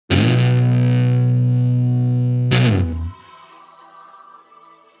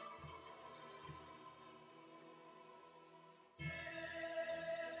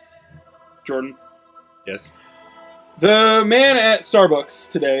Jordan. Yes. The man at Starbucks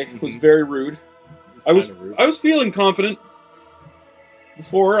today was very rude. I was feeling confident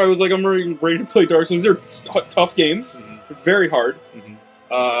before. I was like, I'm ready to play Dark Souls. These are tough games. They're very hard.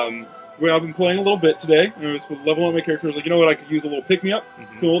 I've been playing a little bit today. I was leveling up my character. I was like, you know what? I could use a little pick-me-up.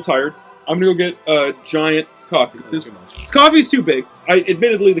 Feel a little tired. I'm going to go get a giant coffee. That's too much. This coffee's too big.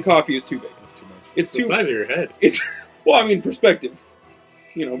 Admittedly, the coffee is too big. That's too much. It's the size of your head. Well, I mean, perspective.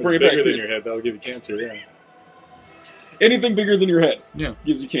 You know, bring it back. Bigger than your head, that'll give you cancer, yeah. Anything bigger than your head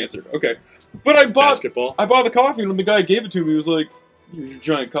gives you cancer. Okay. But I bought the coffee, and when the guy gave it to me, he was like, "Here's your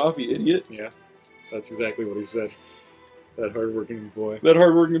giant coffee, idiot." Yeah. That's exactly what he said. That hardworking employee. That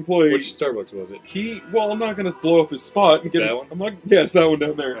hardworking employee. Which Starbucks was it? Well, I'm not going to blow up his spot and get him. One? Yeah, it's that one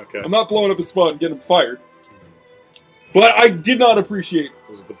down there. Okay. I'm not blowing up his spot and getting him fired. But I did not appreciate.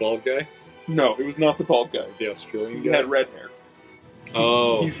 Was it the bald guy? No, it was not the bald guy. Was it the Australian guy? He had red hair.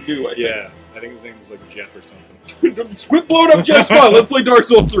 He's new, I think. Yeah, I think his name was like Jeff or something. Quit blowing up Jeff's spot. Let's play Dark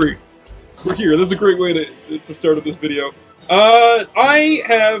Souls 3. We're here. That's a great way to start this video.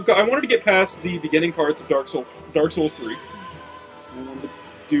 I wanted to get past the beginning parts of Dark Souls 3. I wanted to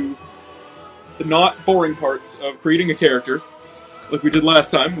do the not boring parts of creating a character, like we did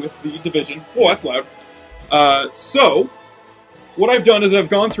last time with the Division. Oh, that's loud. So, what I've done is I've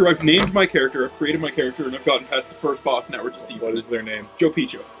gone through, I've named my character, I've created my character, and I've gotten past the first boss, and now we're just deep. What is their name? Joe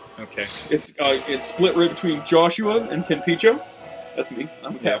Picho. Okay. It's split right between Joshua and Ken Picho. That's me.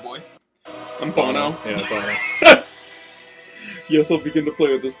 I'm a cowboy. I'm Bono. Yeah, Bono. Yes, I'll begin to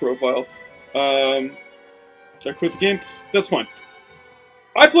play with this profile. Did I quit the game? That's fine.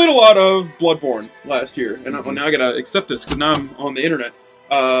 I played a lot of Bloodborne last year, and now I gotta accept this, because now I'm on the internet.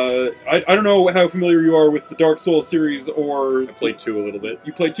 I don't know how familiar you are with the Dark Souls series, or... I played 2 a little bit.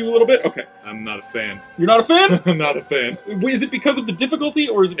 You played 2 a little bit? Okay. I'm not a fan. You're not a fan? I'm not a fan. Is it because of the difficulty,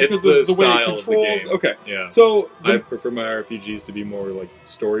 or is it because of the way it controls? Okay. Yeah. So... I prefer my RPGs to be more, like,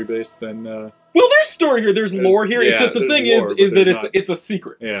 story-based than, Well, there's story here, there's lore here, it's just the thing is that it's a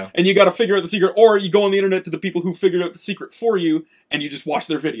secret. Yeah. And you gotta figure out the secret, or you go on the internet to the people who figured out the secret for you, and you just watch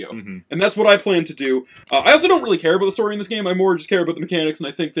their video. And that's what I plan to do. I also don't really care about the story in this game, I more just care about the mechanics, and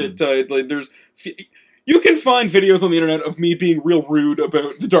I think that, like, there's... You can find videos on the internet of me being real rude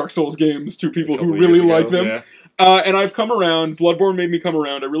about the Dark Souls games to people who really like them. Yeah. And I've come around. Bloodborne made me come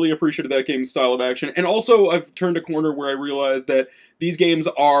around. I really appreciated that game's style of action. And also, I've turned a corner where I realized that these games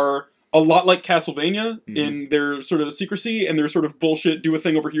are a lot like Castlevania in their sort of secrecy and their sort of bullshit, do a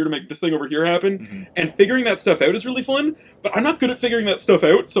thing over here to make this thing over here happen. And figuring that stuff out is really fun, but I'm not good at figuring that stuff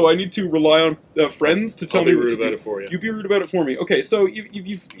out, so I need to rely on friends to tell me what to do. I'll be rude about it for you. You be rude about it for me. Okay, so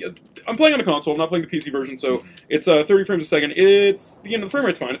I'm playing on a console, I'm not playing the PC version, so it's 30 frames a second. It's, the frame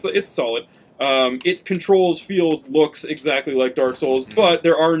rate's fine, it's solid. It controls, feels, looks exactly like Dark Souls, but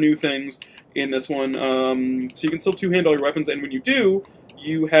there are new things in this one. So you can still two-hand all your weapons, and when you do,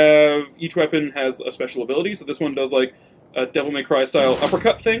 each weapon has a special ability, so this one does like a Devil May Cry style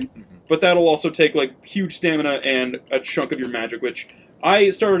uppercut thing, but that'll also take like huge stamina and a chunk of your magic, which I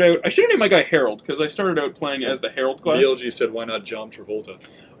should have named my guy Harold, because I started out playing as the Harold class. BLG said, why not John Travolta?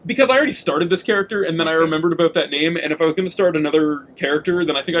 Because I already started this character, and then I remembered about that name, and if I was going to start another character,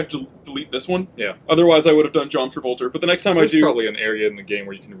 then I think I have to delete this one. Yeah. Otherwise, I would have done John Travolta, but the next time I do... There's probably an area in the game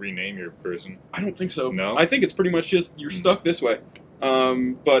where you can rename your person. I don't think so. No? I think it's pretty much just, you're stuck this way.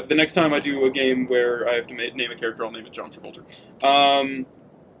 But the next time I do a game where I have to name a character, I'll name it John Travolta.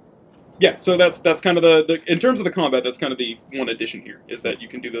 Yeah, so that's kind of the in terms of the combat, that's kind of the one addition here, is that you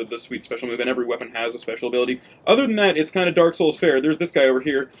can do the sweet special move, and every weapon has a special ability. Other than that, it's kind of Dark Souls fare. There's this guy over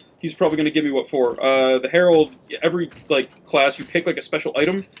here. He's probably going to give me what for. The Herald, every like class, you pick like a special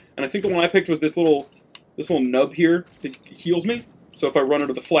item, and I think the one I picked was this little nub here that heals me. So if I run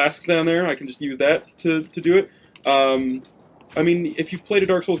into the flasks down there, I can just use that to do it. I mean, if you've played a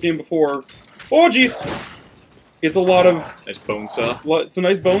Dark Souls game before... Oh, jeez! It's a lot of... Nice bone saw. It's a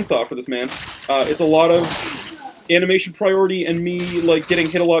nice bone saw for this man. It's a lot of animation priority and me, like, getting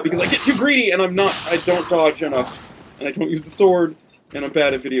hit a lot because I get too greedy and I don't dodge enough. And I don't use the sword, and I'm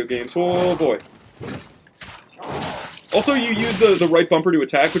bad at video games. Oh, boy. Also, you use the right bumper to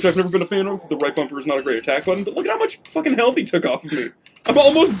attack, which I've never been a fan of, because the right bumper is not a great attack button, but look at how much fucking health he took off of me. I'm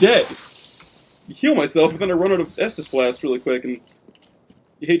almost dead. You heal myself, but then I run out of Estus Blast really quick, and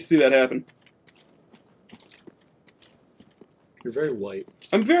you hate to see that happen. You're very white.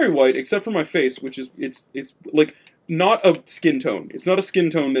 I'm very white, except for my face, which is, it's like, not a skin tone. It's not a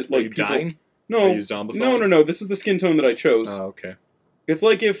skin tone that, like, Are you dying? No. Are you zombified? No, this is the skin tone that I chose. Oh, okay. It's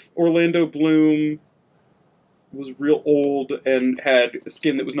like if Orlando Bloom was real old and had a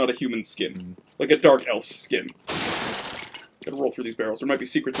skin that was not a human skin. Like a dark elf skin. Gotta roll through these barrels. There might be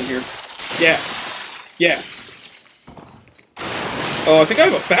secrets in here. Yeah. Yeah. Oh, I think I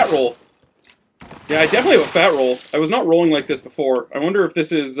have a fat roll. Yeah, I definitely have a fat roll. I was not rolling like this before. I wonder if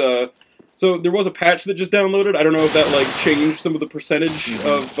this is, So there was a patch that just downloaded. I don't know if that, like, changed some of the percentage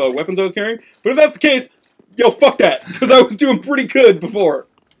of weapons I was carrying. But if that's the case, yo, fuck that. Because I was doing pretty good before.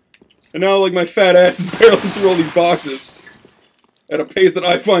 And now, like, my fat ass is barreling through all these boxes. At a pace that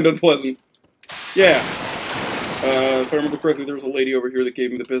I find unpleasant. Yeah. If I remember correctly, there was a lady over here that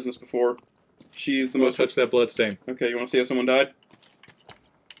gave me the business before. She's the most... touch that blood stain. Okay, you want to see how someone died?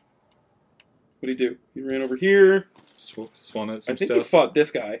 What'd he do? He ran over here. Swung at some I think stuff. he fought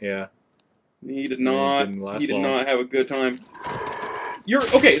this guy. Yeah. He did not. He did long. not have a good time. You're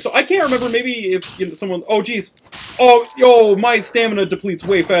okay. So I can't remember. Maybe if someone. Oh, jeez. Oh, yo, my stamina depletes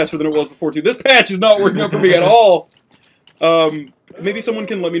way faster than it was before too. This patch is not working out for me at all. Maybe someone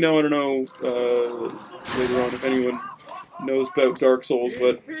can let me know. I don't know later on if anyone knows about Dark Souls,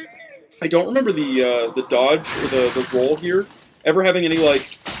 but I don't remember the dodge or the roll here ever having any like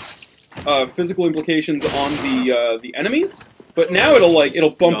physical implications on the enemies. But now it'll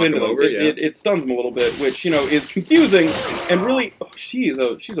bump Knock into them. over, yeah. It stuns them a little bit, which is confusing and really. Oh, she's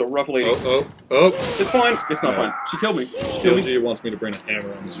a rough lady. Oh! It's fine. It's not fine. She killed me. DLG wants me to bring a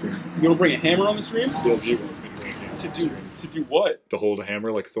hammer on the stream. You gonna bring a hammer on the stream? DLG wants me to bring a hammer. To do what? To hold a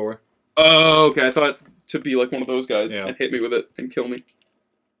hammer like Thor. Oh, okay. I thought to be like one of those guys Yeah. and hit me with it and kill me.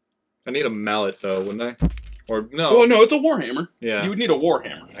 I need a mallet though, wouldn't I? Or no? Well, no, it's a warhammer. Yeah. You would need a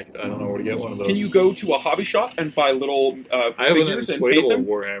warhammer. I don't know where to get one of those. Can you go to a hobby shop and buy little I have an figures and paint inflatable them?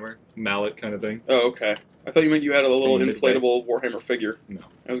 warhammer mallet kind of thing. Oh, okay. I thought you meant you had a little From inflatable warhammer figure. No.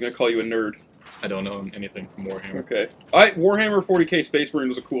 I was gonna call you a nerd. I don't know anything from Warhammer. Okay. Warhammer 40k Space Marine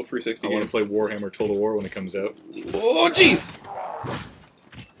was a cool 360 I game. want to play Warhammer Total War when it comes out. Oh, jeez!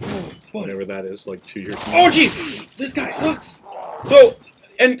 Whatever that is, like 2 years from Oh, jeez! This guy sucks! So,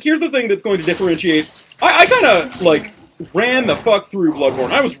 and here's the thing that's going to differentiate... I kind of, like, ran the fuck through Bloodborne.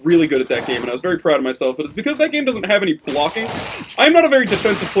 I was really good at that game, and I was very proud of myself, but it's because that game doesn't have any blocking. I'm not a very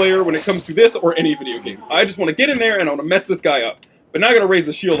defensive player when it comes to this or any video game. I just want to get in there and I want to mess this guy up. But now I gotta raise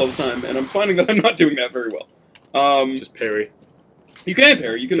the shield all the time, and I'm finding that I'm not doing that very well. Just parry. You can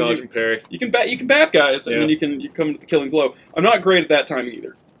parry. You can Dodge and parry. You can bat guys, and Yeah. then you come to the killing blow. I'm not great at that timing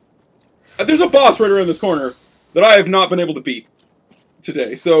either. There's a boss right around this corner that I have not been able to beat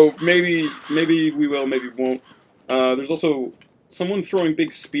today. So maybe we will, maybe we won't. There's also someone throwing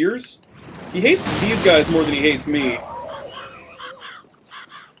big spears. He hates these guys more than he hates me.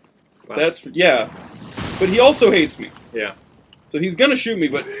 Wow. Yeah. But he also hates me. Yeah. So he's gonna shoot me,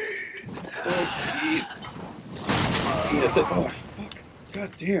 but... Oh, jeez. Yeah, that's it. Oh, fuck. God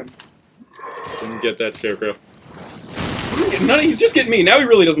damn. Didn't get that Scarecrow. He's just getting me. Now he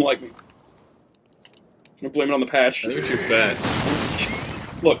really doesn't like me. I'm gonna blame it on the patch. I think you're too fat.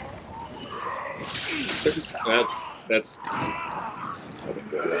 Look. That's...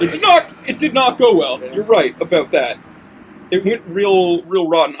 It did not go well. You're right about that. It went real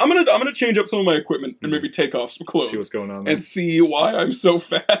rotten. I'm gonna change up some of my equipment and maybe take off some clothes. See what's going on there. And see why I'm so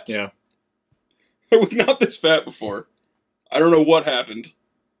fat. Yeah. I was not this fat before. I don't know what happened.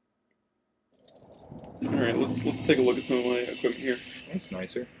 Alright, let's take a look at some of my equipment here. That's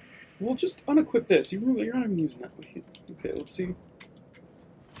nicer. We'll just unequip this. You're not even using that. Okay, let's see.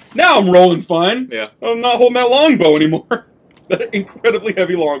 Now I'm rolling fine. Yeah. I'm not holding that longbow anymore. That incredibly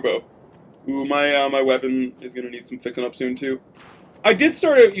heavy longbow. Ooh, my weapon is gonna need some fixing up soon too. I did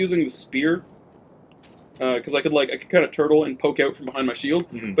start out using the spear because I could kind of turtle and poke out from behind my shield,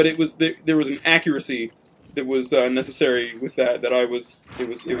 but it was there was an accuracy that was necessary with that it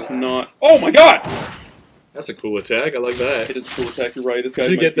was not. Oh my god! That's a cool attack. I like that. It is a cool attack. You're right. This guy.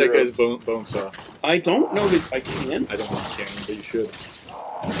 You should get that guy's bone saw. I don't know that I can. I don't know if you can, but you should.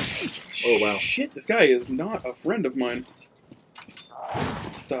 Oh wow! Shit! This guy is not a friend of mine.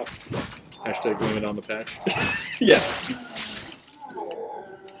 Stop. Hashtag blame it on the patch. Yes.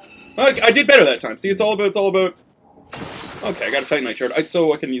 I did better that time. See, it's all about. Okay, I got a Titanite shard,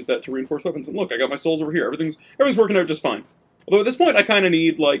 so I can use that to reinforce weapons. And look, I got my souls over here. Everything's working out just fine. Although at this point, I kind of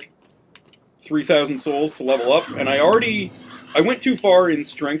need like 3,000 souls to level up, and I went too far in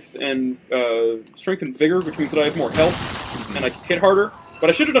strength and vigor, which means that I have more health and I can hit harder.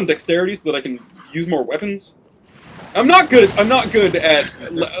 But I should have done dexterity so that I can use more weapons. I'm not good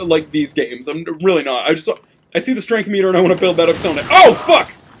at like these games. I'm really not. I see the strength meter and I want to build that up. So I'm like, oh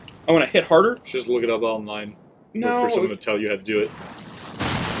fuck! I want to hit harder. Just look it up online. No. Look for someone to tell you how to do it.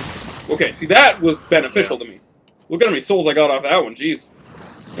 Okay, see that was beneficial to me. Look at how many souls I got off that one. Jeez.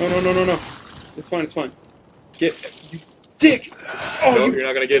 No. It's fine. It's fine. You dick. Oh, no, you're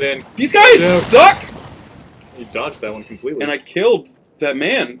not gonna get in. These guys suck. You dodged that one completely. And I killed that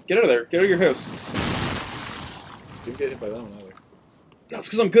man. Get out of there. Get out of your house. Didn't get hit by that one either. That's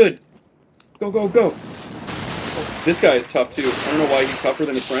because I'm good. Go, go, go. Oh, this guy is tough, too. I don't know why he's tougher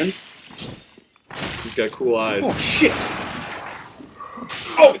than his friend. He's got cool eyes. Oh, shit.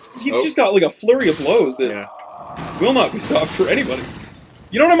 Oh, he's just got, like, a flurry of blows that will not be stopped for anybody.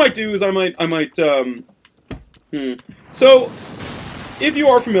 You know what I might do is I might, So, if you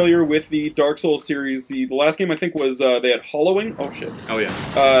are familiar with the Dark Souls series, the last game I think was, they had Hollowing. Oh, shit. Oh, yeah.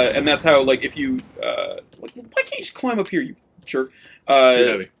 And that's how, like, if you, like, why can't you just climb up here, you jerk? Too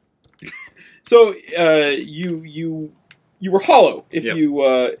heavy. So, you were hollow if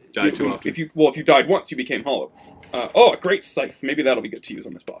you, died too often. If you died once, you became hollow. Oh, a great scythe. Maybe that'll be good to use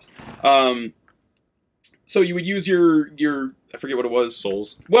on this boss. So you would use your I forget what it was.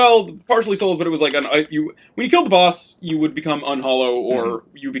 Souls. Well, partially souls, but it was like when you killed the boss, you would become unhollow or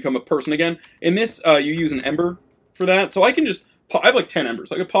you become a person again. In this, you use an ember for that. So I can just I have like 10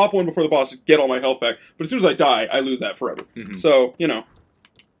 embers. I could pop one before the boss, just get all my health back. But as soon as I die, I lose that forever. So you know,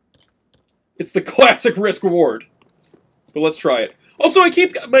 it's the classic risk reward. But let's try it. Also, I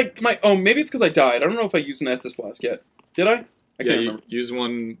keep my oh maybe it's because I died. I don't know if I used an Estus flask yet. Did I? I can't remember. You used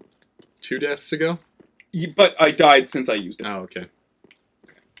one 2 deaths ago. But I died since I used it. Oh, okay.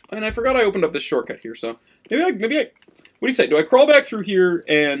 And I forgot I opened up this shortcut here, so maybe I. What do you say? Do I crawl back through here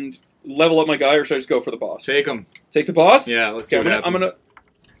and level up my guy, or should I just go for the boss? Take him. Take the boss? Yeah, let's see what happens.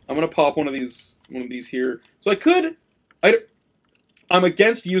 I'm gonna pop one of these here. So I could. I'm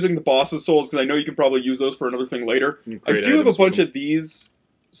against using the boss's souls because I know you can probably use those for another thing later. I do have a bunch of these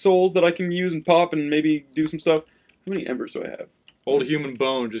souls that I can use and pop and maybe do some stuff. How many embers do I have? Old human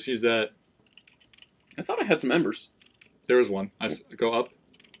bone. Just use that. I thought I had some embers. There was one. Go up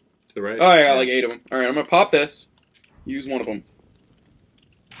to the right. Oh, I got like 8 of them. Alright, I'm gonna pop this. Use one of them.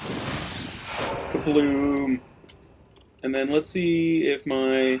 Kabloom. And then let's see if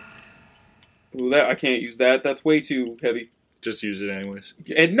my... Ooh, I can't use that. That's way too heavy. Just use it anyways.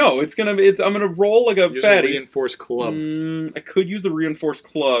 And no, I'm gonna roll like a fatty. A reinforced club. I could use the reinforced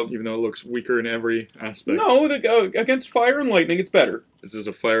club. Even though it looks weaker in every aspect. No, against fire and lightning, it's better. Is this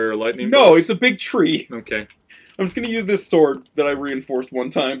a fire or lightning? No, boss? it's a big tree. Okay. I'm just gonna use this sword that I reinforced one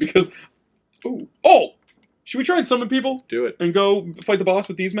time because... Ooh. Oh! Should we try and summon people? Do it. And go fight the boss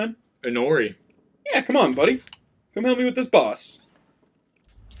with these men? Inori. Yeah, come on, buddy. Come help me with this boss.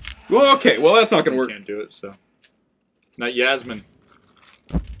 Well, okay, well that's not gonna work. Can't do it, so... Not Yasmin.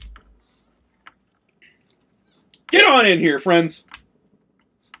 Get on in here, friends.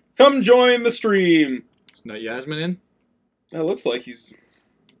 Come join the stream. Is not Yasmin in? That looks like he's...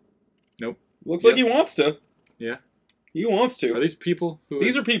 Nope. Looks like he wants to. Yeah. He wants to. Are these people?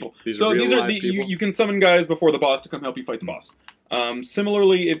 These are people. These are real live people? You can summon guys before the boss to come help you fight the boss.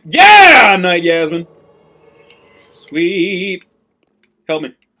 Similarly, if... Yeah! Night Yasmin! Sweet. Help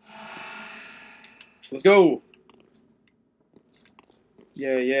me. Let's go.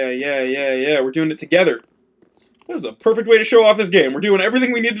 Yeah. We're doing it together. This is a perfect way to show off this game. We're doing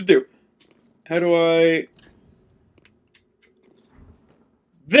everything we need to do. How do I...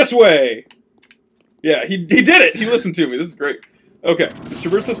 This way! Yeah, he did it! He listened to me. This is great. Okay, let's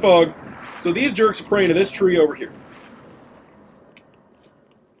traverse this fog. So these jerks are praying to this tree over here.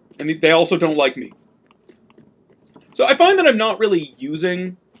 And they also don't like me. So I find that I'm not really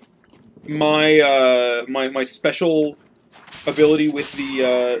using my my special ability with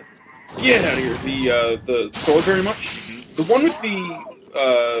the get out of here the sword very much. The one with the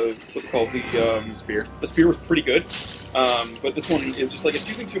what's it called, the spear. The spear was pretty good, but this one is just like it's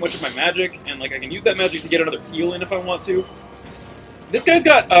using too much of my magic, and like I can use that magic to get another heal in if I want to. This guy's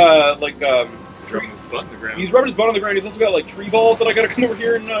got Rubbing his butt on the ground. He's rubbing his butt on the ground. He's also got like tree balls that I gotta come over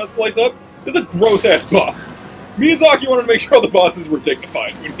here and slice up. This is a gross ass boss. Miyazaki wanted to make sure all the bosses were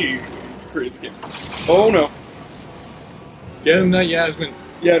dignified when he created the game. Oh no. Get him, not Yasmin.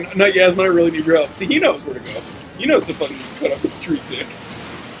 Yeah, not Yasmin, I really need your help. See, he knows where to go. He knows to fucking cut off this tree's dick.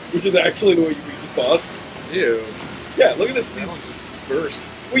 Which is actually the way you beat this boss. Ew. Yeah, look at this. That one just burst.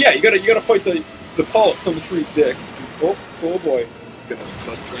 Well, yeah, you gotta fight the polyps on the tree's dick. Oh boy. Gonna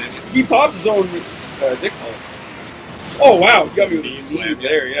butt slam you. He popped his own dick polyps. Oh wow, you got me with the slam sneeze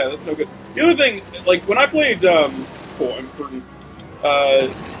there. Yeah, that's no good. The other thing, like when I played, I'm hurting.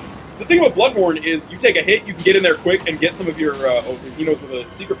 The thing about Bloodborne is you take a hit, you can get in there quick and get some of your, he knows where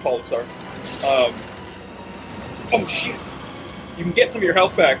the secret polyps are. Oh shit! You can get some of your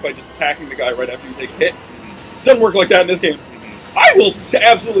health back by just attacking the guy right after you take a hit. Doesn't work like that in this game. I will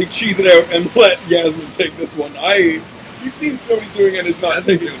absolutely cheese it out and let Yasmin take this one. He seems to know what he's doing and is not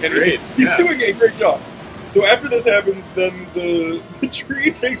taking it. Great. He's doing a great job. So after this happens, then the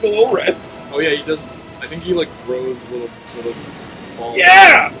tree takes a little rest. Oh yeah, he does. I think he like grows little balls.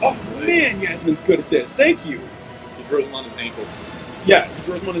 Yeah! Oh man, Yasmin's good at this. Thank you. He grows them on his ankles. Yeah, he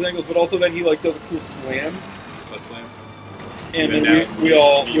grows them on his ankles, but also then he like does a cool slam, Butt slam. and And then then we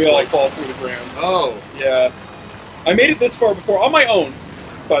all like- fall through the ground. Oh. Yeah, I made it this far before on my own,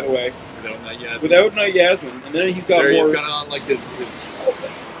 by the way, Without Night Yasmin. without Night Yasmin, and then he's got There more he's got on like his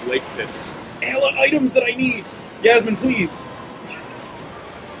lake pits. hella items that I need. Yasmin, please.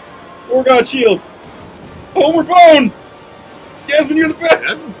 War God Shield. Homer Bone. Yasmin, you're the best.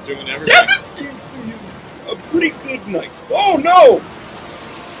 Yasmin's doing everything. Yasmin's he's a pretty good knight. Oh no!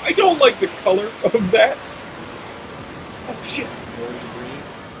 I don't like the color of that. Oh shit. Orange and green.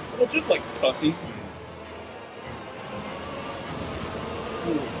 Well, just like pussy.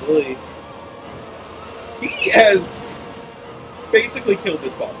 Oh boy. He has basically killed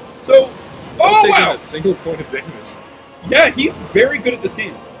this boss. So, oh Taking wow! a single point of damage. Yeah, he's very good at this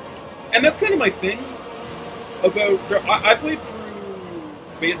game. And that's kind of my thing about... I played through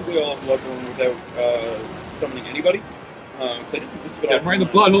basically all of Bloodborne without summoning anybody. Because I didn't just Get him right in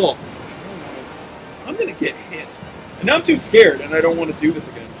the butthole. I'm going to get hit. And now I'm too scared, and I don't want to do this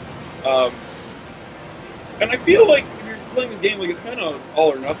again. And I feel like if you're playing this game, like it's kind of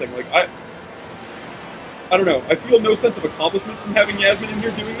all or nothing. Like, I don't know. I feel no sense of accomplishment from having Yasmin in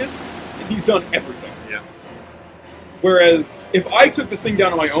here doing this, and he's done everything. Yeah. Whereas, if I took this thing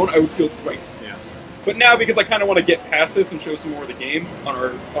down on my own, I would feel great. Yeah. But now, because I kind of want to get past this and show some more of the game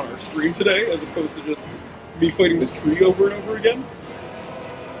on our stream today, as opposed to just me fighting this tree over and over again.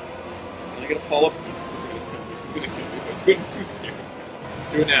 And I gotta fall up. He's gonna kill me if I do it. I'm too scared.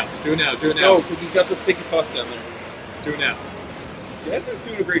 Do it now. Do it now. Do it now. No, because he's got the sticky pus down there. Do it now. Yasmin's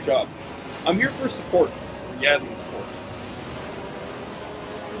doing a great job. I'm here for support. For Yasmin's support.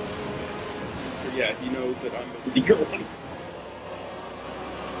 So yeah, he knows that I'm the weaker one.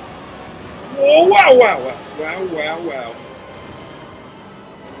 Whoa, wow, wow, wow. Wow, wow,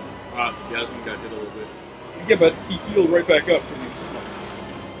 wow. Yasmin got hit a little bit. Yeah, but he healed right back up because he's smart.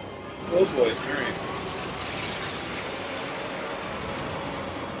 Oh boy, alright.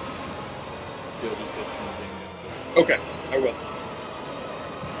 He'll just says turn the game down. Okay, I will.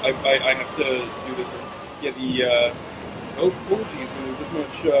 I have to do this first. Yeah, the, oh geez, when there's this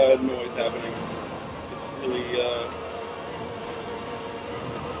much, noise happening, it's really,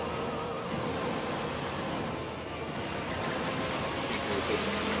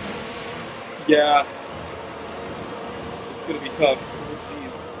 yeah. It's gonna be tough. Oh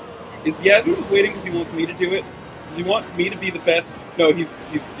jeez. Is Yasmin just waiting because he wants me to do it? Does he want me to be the best? No, he's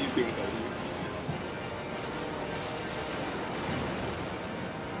doing it better than me.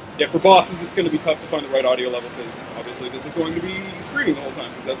 Yeah, for bosses, it's going to be tough to find the right audio level because obviously this is going to be screaming the whole time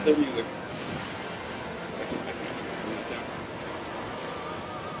because that's their music. I can actually turn that down.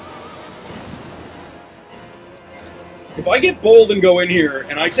 If I get bold and go in here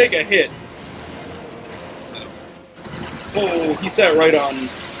and I take a hit, oh, he sat right on.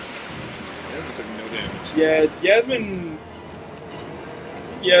 Yasmin took no damage. Yeah,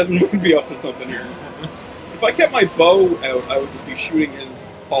 Yasmin would be up to something here. If I kept my bow out, I would just be shooting his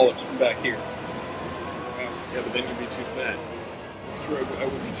polyps from back here. Wow. Yeah, but then you'd be too fat. It's true, I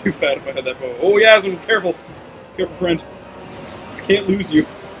would be too fat if I had that bow. Oh, Yasmin, careful! Careful, friend. I can't lose you.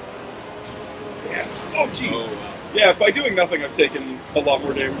 Yeah. Oh, jeez. Oh, wow. Yeah, by doing nothing, I've taken a lot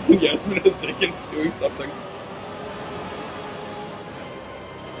more damage than Yasmin has taken doing something.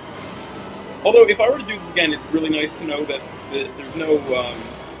 Although, if I were to do this again, it's really nice to know that there's no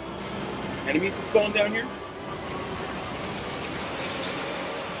enemies that spawn down here.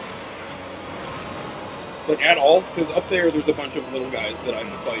 Like, at all, because up there's a bunch of little guys that I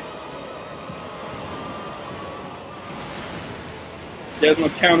have to fight. Yasmin,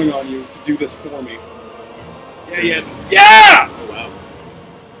 I'm counting on you to do this for me. Yeah, Yasmin. Yeah! Oh, wow.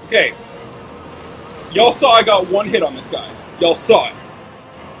 Okay. Y'all saw I got one hit on this guy. Y'all saw it.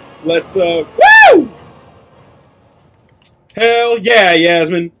 Let's, woo! Hell yeah,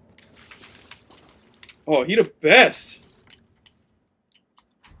 Yasmin. Oh, he the best.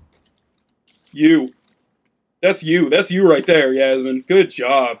 You. That's you. That's you right there, Yasmin. Good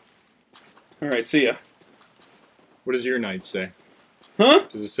job. Alright, see ya. What does your knight say? Huh?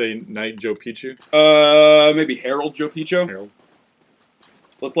 Does it say Knight Joe Pichu? Maybe Harold Joe Picho? Harold.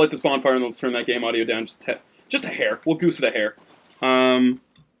 Let's light this bonfire and let's turn that game audio down just a hair. We'll goose it a hair.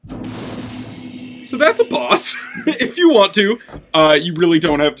 So that's a boss. If you want to. You really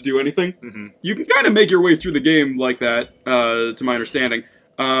don't have to do anything. Mm-hmm. You can kind of make your way through the game like that, to my understanding.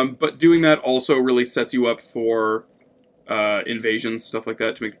 But doing that also really sets you up for invasions, stuff like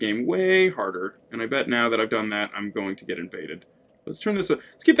that, to make the game way harder. And I bet now that I've done that, I'm going to get invaded. Let's turn this.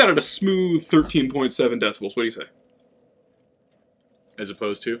 Let's keep that at a smooth 13.7 decibels. What do you say? As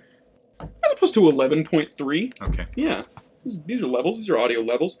opposed to? As opposed to 11.3. Okay. Yeah, these are levels. These are audio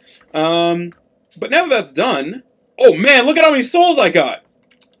levels. But now that that's done, oh man, look at how many souls I got.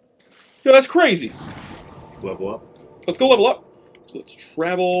 Yo, that's crazy. Level up. Let's go level up. So let's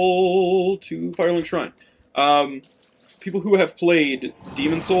travel to Firelink Shrine. People who have played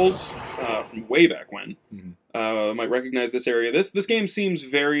Demon Souls from way back when might recognize this area. This game seems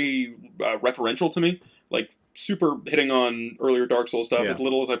very referential to me, like super hitting on earlier Dark Souls stuff. As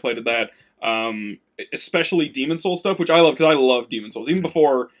little as I played at that, especially Demon Souls stuff, which I love because I love Demon Souls. Even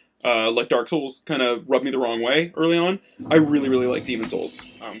before like Dark Souls kind of rubbed me the wrong way early on, I really like Demon Souls.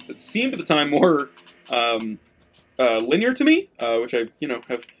 So it seemed at the time more linear to me, which I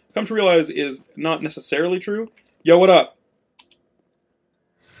have come to realize is not necessarily true. Yo, what up?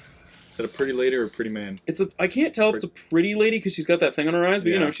 Is that a pretty lady or a pretty man? I can't tell if it's a pretty lady because she's got that thing on her eyes,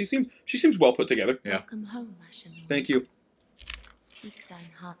 but she seems well put together. Yeah. Welcome home, Ashen. Thank you. Speak thine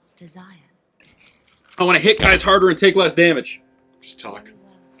heart's desire. I want to hit guys harder and take less damage. Just talk. Very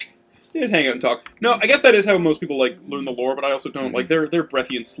well. Yeah, hang out and talk. No, I guess that is how most people like learn the lore, but I also don't like they're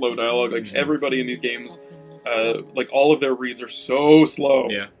breathy and slow dialogue. Like everybody in these games, like all of their reads are so slow.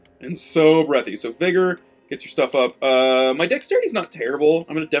 Yeah. And so breathy. So vigor gets your stuff up. My dexterity's not terrible.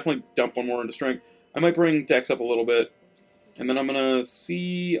 I'm gonna definitely dump one more into strength. I might bring dex up a little bit, and then I'm gonna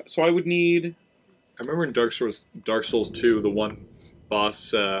see. So I would need. I remember in Dark Souls 2, the one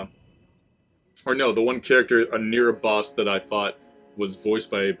boss, or no, the one character near a boss that I fought was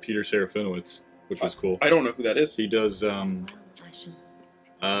voiced by Peter Serafinowicz, which was cool. I don't know who that is. He does. Well,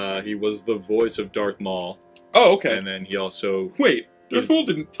 Ashen. He was the voice of Darth Maul, Oh, okay. and then he also Wait, Darth Maul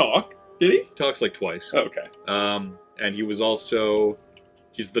didn't talk, did he? talks like twice. Oh, okay. And he was also.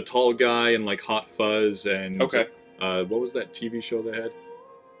 He's the tall guy in like Hot Fuzz and Okay. what was that TV show they had?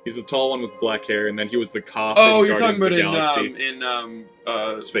 He's the tall one with black hair, and then he was the cop. Oh, in you're talking Guardians about of the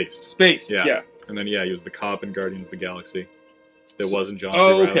Galaxy. Spaced. Space. Yeah. Yeah. And then he was the cop in Guardians of the Galaxy. That wasn't John C.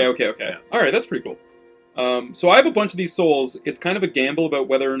 Oh, Reilly. okay. Yeah. All right, that's pretty cool. So I have a bunch of these souls. It's kind of a gamble about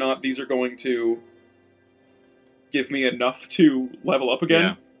whether or not these are going to give me enough to level up again.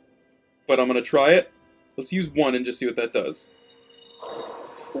 Yeah. But I'm going to try it. Let's use one and just see what that does.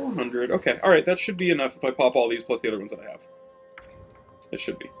 400. Okay, all right, that should be enough if I pop all these plus the other ones that I have. It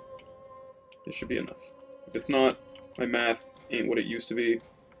should be. It should be enough. If it's not, my math ain't what it used to be.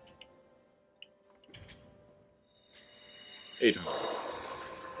 800.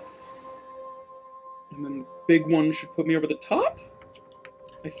 And then the big one should put me over the top?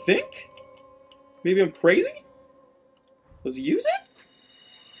 I think? Maybe I'm crazy? Let's use it?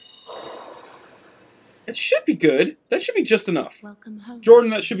 It should be good. That should be just enough. Welcome home. Jordan,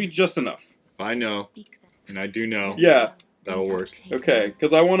 that should be just enough. I know, Speak then. and I do know. Yeah. That'll work. Okay,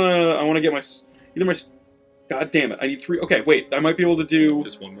 because I wanna get my either my. God damn it! I need 3. Okay, wait. I might be able to do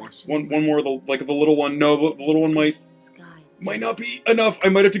Just one more. one more. The little one. No, the little one might Guide. not be enough. I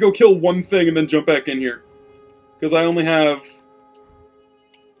might have to go kill one thing and then jump back in here, because I only have.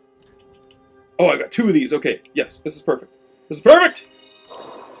 Oh, I got 2 of these. Okay, yes, this is perfect. This is perfect.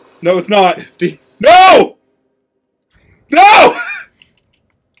 No, it's not. 50. No! No!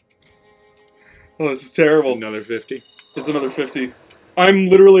 Oh, this is terrible. Another 50. It's another 50. I'm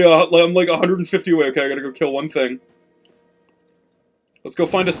literally, I'm like 150 away. Okay, I gotta go kill one thing. Let's go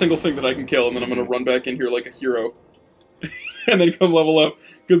find a single thing that I can kill, and then I'm gonna run back in here like a hero. And then come level up.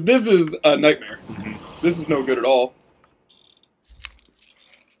 Because this is a nightmare. This is no good at all.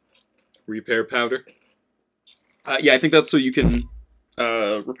 Repair powder. Yeah, I think that's so you can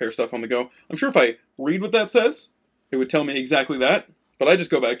repair stuff on the go. I'm sure if I read what that says, it would tell me exactly that. But I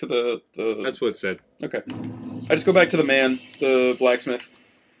just go back to the... That's what it said. Okay. I just go back to the man, the blacksmith.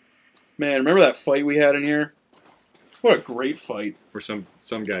 Man, remember that fight we had in here? What a great fight. Where some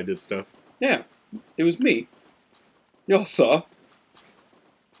guy did stuff. Yeah, it was me. Y'all saw.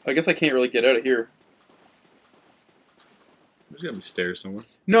 I guess I can't really get out of here. There's gotta be stairs somewhere.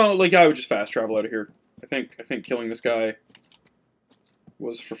 No, like I would just fast travel out of here. I think killing this guy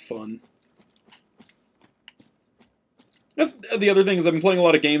was for fun. That's the other thing is I've been playing a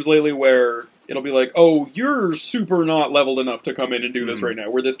lot of games lately where it'll be like, oh, you're super not leveled enough to come in and do this right now.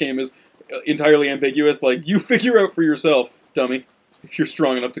 Where this game is entirely ambiguous. Like, you figure out for yourself, dummy, if you're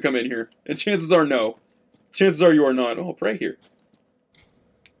strong enough to come in here. And chances are no. Chances are you are not. Oh, pray here.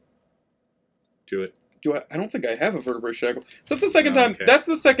 Do it. I don't think I have a vertebrae shackle. So that's the second Oh, time. okay. That's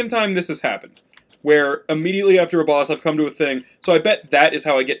the second time this has happened. Where immediately after a boss, I've come to a thing. So I bet that is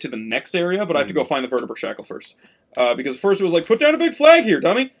how I get to the next area, but I have to go find the vertebrae shackle first. Because first it was like, put down a big flag here,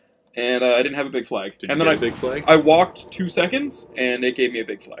 dummy. and I didn't have a big flag. Did you and get then a big flag? I walked 2 seconds, and it gave me a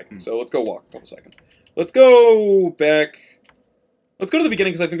big flag. Hmm. So let's go walk a couple seconds. Let's go back. Let's go to the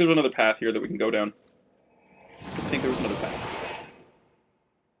beginning, because I think there's another path here that we can go down. I think there was another path.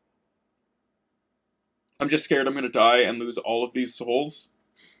 I'm just scared I'm going to die and lose all of these souls.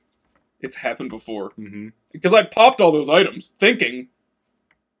 It's happened before. Mm-hmm. Because I popped all those items, thinking.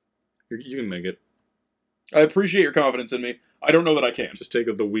 You can make it. I appreciate your confidence in me. I don't know that I can. Just take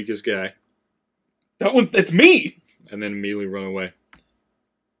the weakest guy, That one, it's me! and then immediately run away.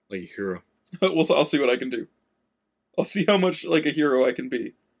 Like a hero. I'll see what I can do. I'll see how much like a hero I can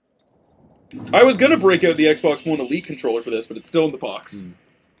be. I was gonna break out the Xbox One Elite controller for this, but it's still in the box. Hmm.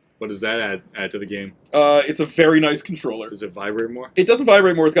 What does that add to the game? It's a very nice controller. Does it vibrate more? It doesn't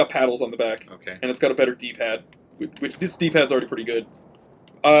vibrate more, it's got paddles on the back. Okay. And it's got a better D-pad, which this D-pad's already pretty good.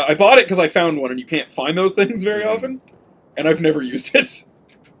 I bought it because I found one, and you can't find those things very often, and I've never used it.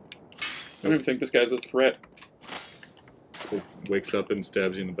 I don't even think this guy's a threat. It wakes up and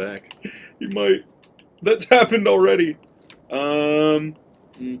stabs you in the back. He might. That's happened already.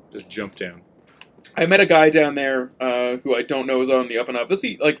 Just jump down. I met a guy down there who I don't know is on the up and up. Let's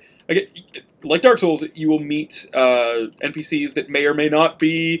see, like Dark Souls, you will meet NPCs that may or may not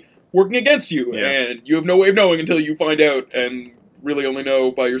be working against you, Yeah. and you have no way of knowing until you find out, and really only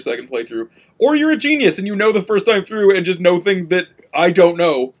know by your second playthrough. Or you're a genius and you know the first time through and just know things that I don't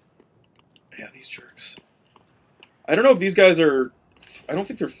know. Yeah, these jerks. I don't know if these guys are... I don't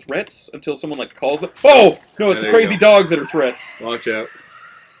think they're threats until someone like calls them... Oh! No, it's Yeah, the there you crazy go. dogs that are threats. Watch out.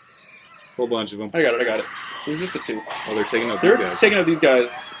 Whole bunch of them. I got it. It was just the two. Oh, they're taking out They're these guys. taking out these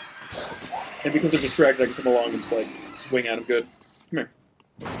guys. And because they're distracted, I can come along and just like swing at them good. Come here.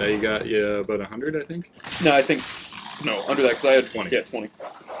 Now you got about 100, I think. No, I think... No, under that, because I had 20. Yeah, 20.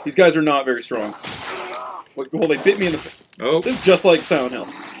 These guys are not very strong. Well, they bit me in the... Oh, This is just like Silent Hill.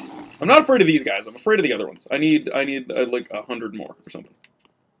 I'm not afraid of these guys. I'm afraid of the other ones. I need like 100 more or something.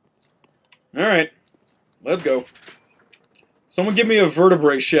 All right, let's go. Someone give me a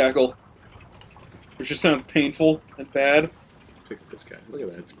vertebrae shackle, which just sounds painful and bad. pick this guy. Look at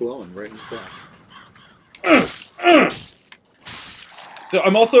that. It's glowing right in the back. So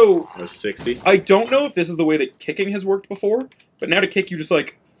I'm also... That was 60. I don't know if this is the way that kicking has worked before, but now to kick you just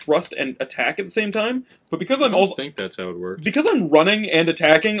like thrust and attack at the same time. But because I I'm don't also... think that's how it works. Because I'm running and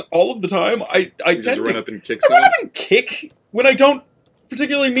attacking all of the time, I You just tend run to up and kick I run someone. up and kick when I don't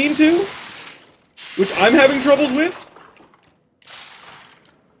particularly mean to, which I'm having troubles with.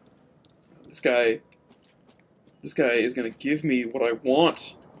 This guy is gonna give me what I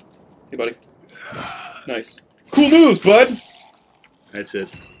want. Hey, buddy. Nice. Cool moves, bud! That's it.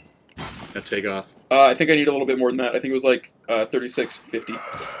 Now take off. I think I need a little bit more than that. I think it was like 36.50.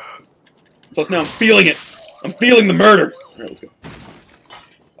 Plus now I'm feeling it! I'm feeling the murder! Alright, let's go.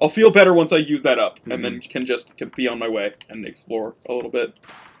 I'll feel better once I use that up, and then can be on my way and explore a little bit.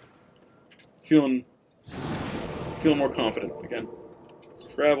 Feeling more confident again.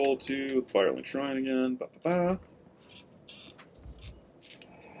 Let's travel to the Firelink Shrine again. Ba ba ba.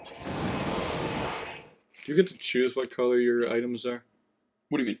 Do you get to choose what color your items are?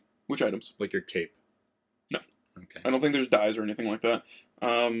 What do you mean? Which items? Like your cape? No. Okay. I don't think there's dyes or anything like that.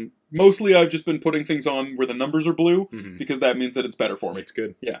 Mostly I've just been putting things on where the numbers are blue, because that means that it's better for me. It's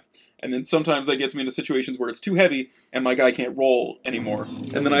good. And then sometimes that gets me into situations where it's too heavy and my guy can't roll anymore.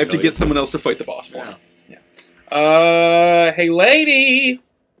 And then I have to Tell get you. someone else to fight the boss for me. Yeah. Hey lady!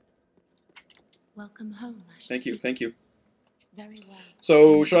 Welcome home, Ashley. Thank you. Very well.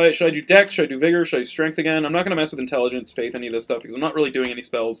 So, should I do Dex? Should I do Vigor? Should I do Strength again? I'm not going to mess with Intelligence, Faith, any of this stuff, because I'm not really doing any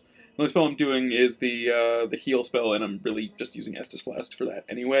spells. The only spell I'm doing is the heal spell, and I'm really just using Estus Flask for that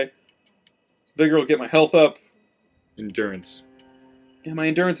anyway. Vigor will get my health up. Endurance. Yeah, my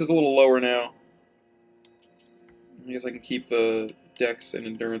Endurance is a little lower now. I guess I can keep the Dex and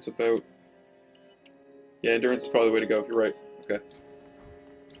Endurance about. Yeah, Endurance is probably the way to go, if you're right. Okay.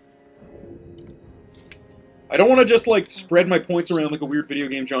 I don't want to just, like, spread my points around like a weird video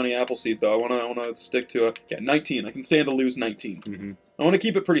game Johnny Appleseed, though. I want to stick to a... Yeah, 19. I can stand to lose 19. I want to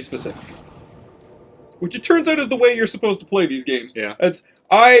keep it pretty specific. Which it turns out is the way you're supposed to play these games. Yeah.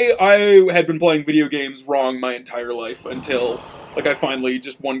 I had been playing video games wrong my entire life until, like, I finally,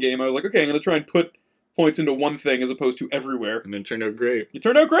 just one game, I was like, okay, I'm going to try and put points into one thing as opposed to everywhere. And then it turned out great. It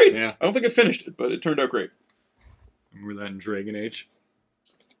turned out great! Yeah. I don't think I finished it, but it turned out great. Remember that in Dragon Age?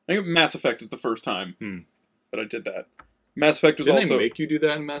 I think Mass Effect is the first time Hmm. that I did that. Mass Effect was Didn't also... they make you do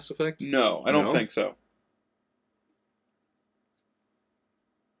that in Mass Effect? No, I don't No? think so.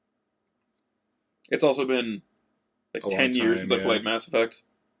 It's also been like A long 10 years time, since I yeah. played Mass Effect.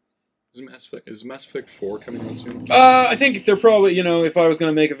 Is Mass Effect 4 coming out soon? I think they're probably, you know, if I was going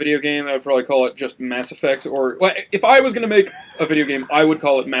to make a video game, I would probably call it just Mass Effect, or, well, if I was going to make a video game, I would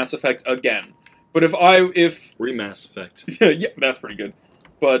call it Mass Effect again. But if Remass Effect. yeah, that's pretty good.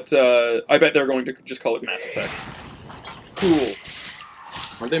 But, I bet they're going to just call it Mass Effect. Cool.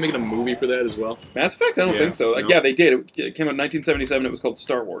 Aren't they making a movie for that as well? Mass Effect? I don't think so. No? Yeah, they did. It came out in 1977, it was called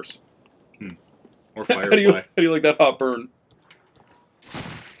Star Wars. Or How Firefly? do you like that hot burn?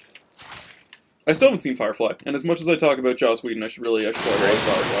 I still haven't seen Firefly, and as much as I talk about Joss Whedon, I should probably watch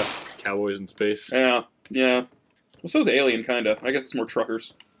Firefly. It's cowboys in space. Yeah. Well, so's Alien, kinda. I guess it's more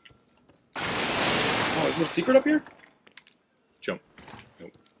truckers. Oh, is this a secret up here? Jump.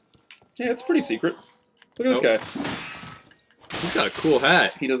 Nope. Yeah, it's pretty secret. Look at this guy. He's got a cool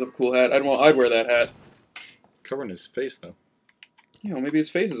hat. He does have a cool hat. I'd wear that hat. Covering his face, though. You know, maybe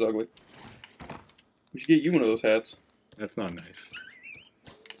his face is ugly. We should get you one of those hats. That's not nice.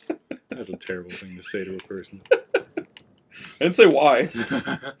 That's a terrible thing to say to a person. I didn't say why.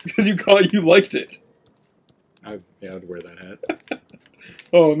 It's because you liked it. I would wear that hat.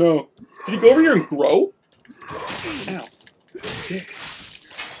 Oh no. Did he go over here and grow? Ow. Dick.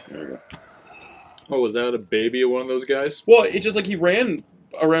 There we go. Oh, was that a baby of one of those guys? Well, it just like he ran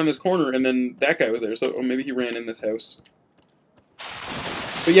around this corner and then that guy was there, so or maybe he ran in this house.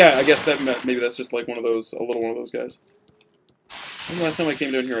 But yeah, I guess maybe that's just like a little one of those guys. When the last time I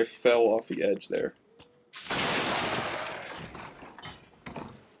came down here, I fell off the edge there.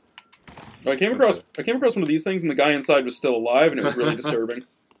 Oh, I came across one of these things, and the guy inside was still alive, and it was really disturbing.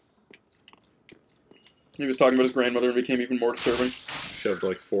 He was talking about his grandmother, and it became even more disturbing. Shoved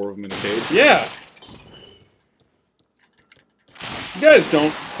like 4 of them in a cage. Yeah! You guys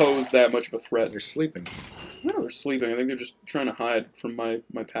don't pose that much of a threat. They're sleeping. No, they're sleeping. I think they're just trying to hide from my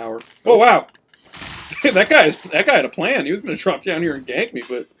power. Oh, wow! that guy had a plan. He was going to drop down here and gank me,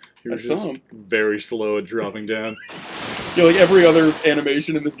 but I saw him. Very slow at dropping down. Yeah, like every other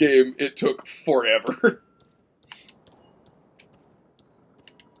animation in this game, it took forever.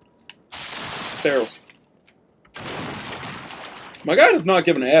 Barrels. My guy does not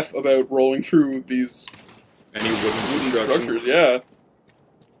give an F about rolling through these Any wooden structures. Yeah.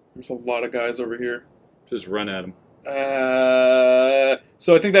 There's a lot of guys over here. Just run at them.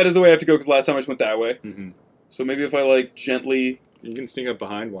 So I think that is the way I have to go, because last time I just went that way. Mm-hmm. So maybe if I, like, gently... You can sneak up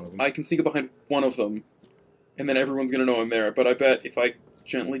behind one of them. I can sneak up behind one of them, and then everyone's gonna know I'm there. But I bet if I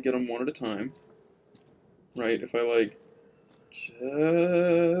gently get them one at a time... Right, if I, like...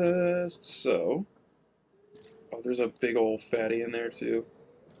 Just so... Oh, there's a big old fatty in there, too.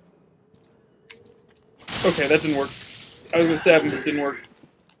 Okay, that didn't work. I was gonna stab him, but it didn't work.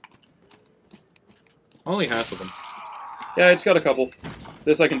 Only half of them. Yeah, I just got a couple.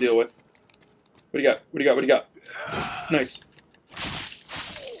 This I can deal with. What do you got? What do you got? What do you got? Nice.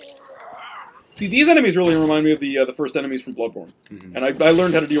 See, these enemies really remind me of the first enemies from Bloodborne. Mm-hmm. And I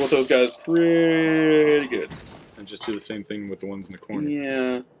learned how to deal with those guys pretty good. And just do the same thing with the ones in the corner.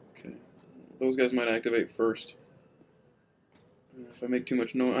 Yeah. Okay. Those guys might activate first. If I make too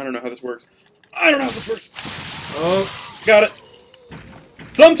much noise... I don't know how this works. I don't know how this works! Oh, got it.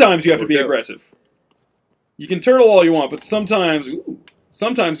 Sometimes you have to be aggressive. You can turtle all you want, but sometimes... Ooh,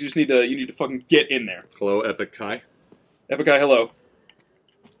 sometimes you just need to fucking get in there. Hello, Epic Kai. Epic Kai, hello.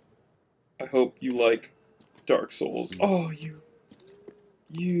 I hope you like Dark Souls. Oh, you...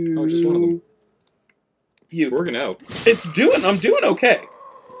 Oh, just one of them. You. It's working out. I'm doing okay.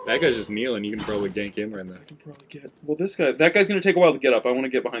 That guy's just kneeling. You can probably gank him right now. I can probably get... Well, that guy's gonna take a while to get up. I want to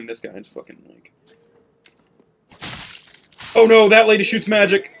get behind this guy and just fucking, like... Oh no, that lady shoots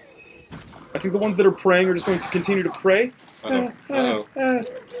magic! I think the ones that are praying are just going to continue to pray. Uh-oh. Uh-oh.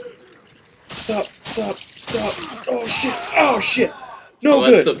 Stop. Oh shit. Oh shit. No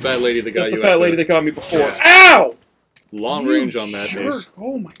that's good. the fat lady that got That's you. the fat lady that got me before. Yeah. Ow! Long You range on that jerk. base.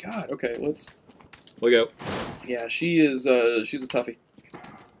 Oh my god. Okay, let's... Look out. Yeah, she's a toughie.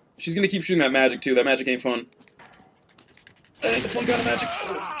 She's gonna keep shooting that magic too. That magic ain't fun. That ain't the fun kind of magic.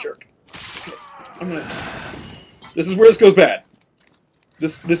 Oh, you jerk. Okay, I'm gonna... This is where this goes bad.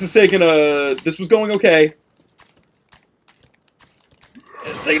 This is taking a... This was going okay.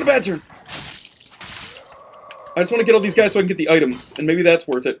 It's taking a bad turn. I just want to get all these guys so I can get the items, and maybe that's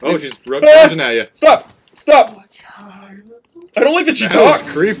worth it. Oh, she's charging at you. Stop! I don't like that she That talks.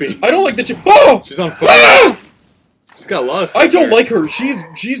 was creepy. I don't like that she... Oh! She's on fire. Ah! She's got a lot of stuff I don't there. like her.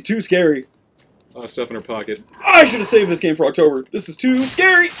 She's too scary. A lot of stuff in her pocket. I should have saved this game for October. This is too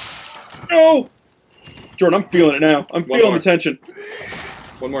scary. No! Jordan, I'm feeling it now. I'm feeling more. the tension.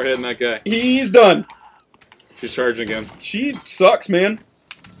 One more hit in that guy. He's done. She's charging again. She sucks, man.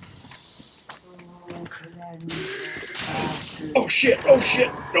 Oh shit! Oh shit!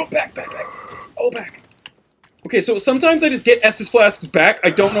 No, back! Oh, back! Okay, so sometimes I just get Estus Flasks back. I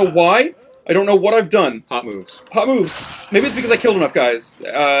don't know why. I don't know what I've done. Hot moves. Hot moves. Maybe it's because I killed enough guys.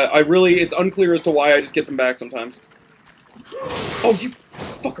 It's unclear as to why I just get them back sometimes. Oh, you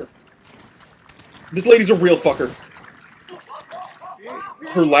fucker. This lady's a real fucker.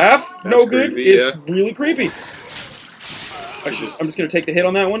 Her laugh? That's no good. creepy, It's yeah. really creepy. I'm just gonna take the hit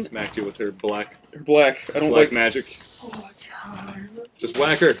on that one. Smacked you with her black Black. I don't black like. magic. Just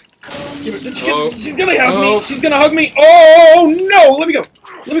whack her. She's gonna hug Oh. me. She's gonna hug me. Oh no! Let me go.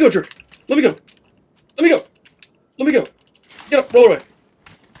 Let me go, jerk. Let me go. Let me go. Let me go. Get up. Roll away.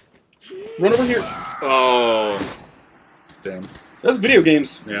 Run over here. Oh. Damn. That's video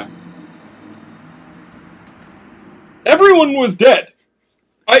games. Yeah. Everyone was dead.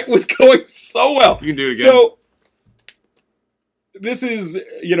 I was going so well. You can do it again. So this is,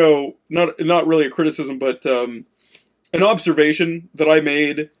 not really a criticism, but an observation that I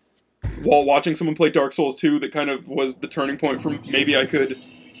made while watching someone play Dark Souls 2 that kind of was the turning point from maybe I could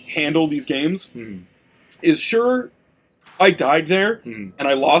handle these games. Is sure, I died there and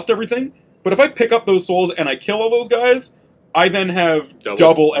I lost everything, but if I pick up those souls and I kill all those guys, I then have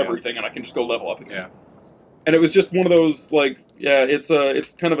double everything and I can just go level up again. Yeah. And it was just one of those,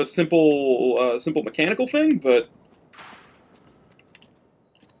 it's kind of a simple mechanical thing, but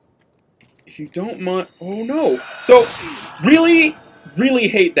if you don't mind, oh no. So, really, really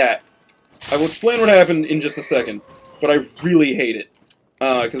hate that. I will explain what happened in just a second, but I really hate it.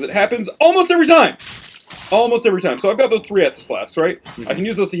 Because it happens almost every time. Almost every time. So I've got those 3 Estus Flasks, right? I can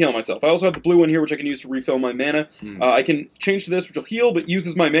use those to heal myself. I also have the blue one here, which I can use to refill my mana. I can change to this, which will heal, but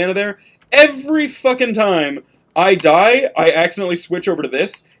uses my mana there. Every fucking time I die, I accidentally switch over to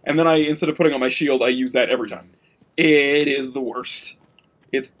this, and then instead of putting on my shield, I use that every time. It is the worst.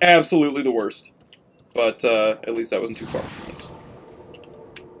 It's absolutely the worst. But at least I wasn't too far from this.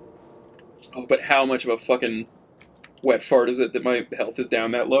 Oh, but how much of a fucking wet fart is it that my health is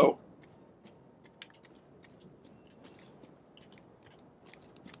down that low?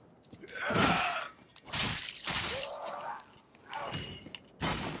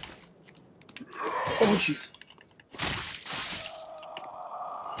 Oh, jeez.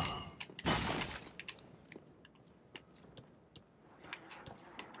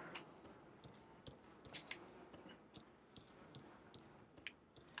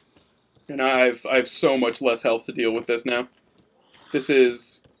 And I've so much less health to deal with this now. This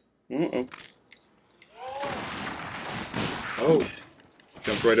is... Uh-oh. Oh.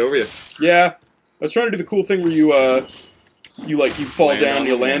 Jumped right over you. Yeah. I was trying to do the cool thing where you fall Land down on and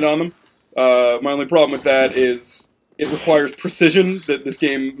you them. land on them. My only problem with that is it requires precision that this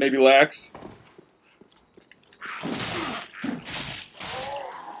game maybe lacks.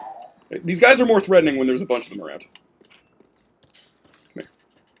 These guys are more threatening when there's a bunch of them around. Come here.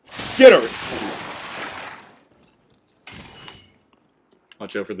 Get over here.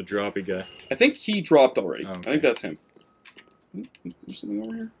 Watch out for the droppy guy. I think he dropped already. Oh, okay. I think that's him. There's something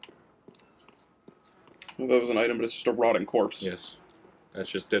over here? I thought that was an item, but it's just a rotting corpse. Yes. That's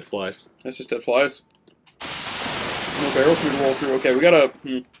just dead flies. That's just dead flies. No barrel for me to roll through. Okay, we gotta...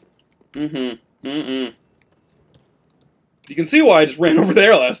 You can see why I just ran over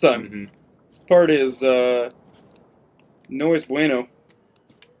there last time. Part is, no es bueno.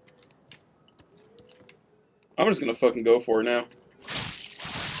 I'm just gonna fucking go for it now.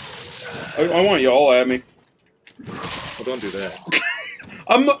 I want you all at me. Well, don't do that.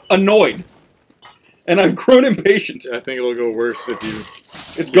 I'm annoyed. And I've grown impatient. I think it'll go worse if you...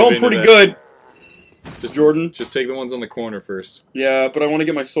 It's going into pretty that. good. Just Jordan. Just take the ones on the corner first. Yeah, but I want to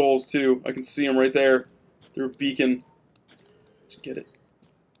get my souls too. I can see them right there. They're a beacon. Just get it.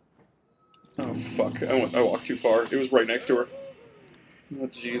 Oh, fuck. I walked too far. It was right next to her. Oh,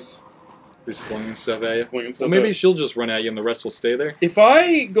 jeez. He's flinging stuff at you. Flinging stuff Well, maybe at- she'll just run at you and the rest will stay there. If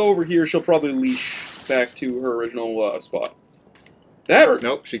I go over here, she'll probably leash back to her original spot. That or...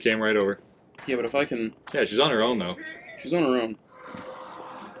 Nope, she came right over. Yeah, but if I can... Yeah, she's on her own, though. She's on her own.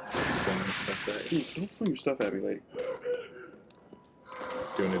 Flinging stuff at you. Ooh, don't fling your stuff at me, lady.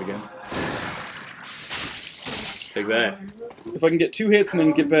 Doing it again. Take that. If I can get 2 hits and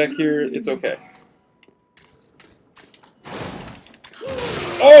then get back here, it's okay.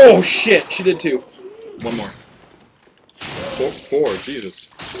 Oh, shit! She did 2. One more. Four. Jesus.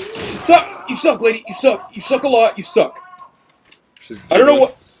 She sucks! You suck, lady! You suck! You suck a lot! You suck! She's I don't know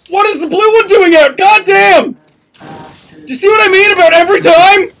what... What is the blue one doing out? God damn! Do you see what I mean about every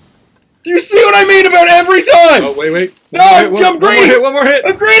time? Do you see what I mean about every time? Oh, wait. No, I'm greedy! One more hit!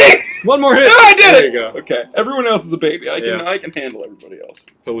 I'm greedy! One more hit! No, I did There it! you go. Okay, everyone else is a baby. I can Yeah. I can handle everybody else.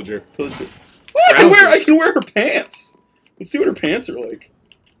 Pillager. Oh, I can wear Trousers. her pants. Let's see what her pants are like.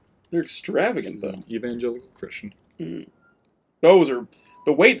 They're extravagant, She's though. an evangelical Christian. Those are...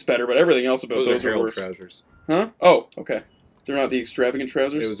 The weight's better, but everything else about Those those are are Herald worse. trousers. Huh? Oh, okay. They're not the extravagant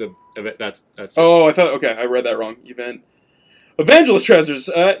trousers? It was that's Oh, I thought... Okay, I read that wrong. Evangelist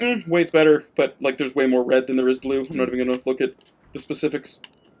trousers. Weight's better, but, like, there's way more red than there is blue. I'm not even going to look at the specifics.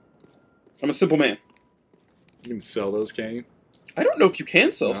 I'm a simple man. You can sell those, can you? I don't know if you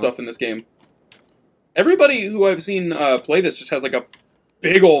can sell No. stuff in this game. Everybody who I've seen play this just has, like, a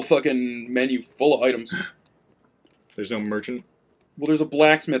big old fucking menu full of items. There's no merchant. Well, there's a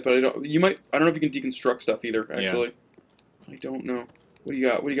blacksmith, but I don't know if you can deconstruct stuff either, actually. I don't know. What do you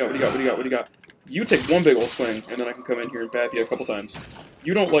got? What do you got? What do you got? What do you got? What do you got? You take one big old swing, and then I can come in here and bap you a couple times.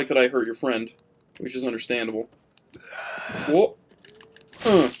 You don't like that I hurt your friend, which is understandable. Whoa.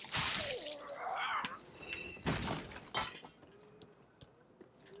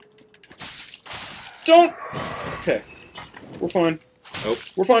 Don't! Okay. We're fine. Oh.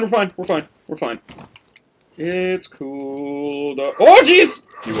 We're fine, we're fine, we're fine, we're fine. It's cool. Oh, jeez!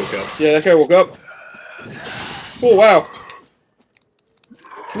 You woke up. Yeah, that guy woke up. Oh, wow.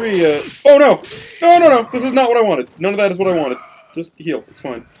 Oh, no! No! This is not what I wanted. None of that is what I wanted. Just heal. It's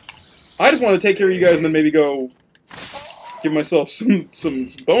fine. I just want to take care of you guys and then maybe go give myself some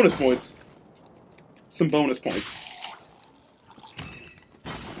bonus points. Some bonus points.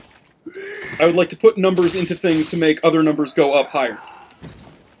 I would like to put numbers into things to make other numbers go up higher.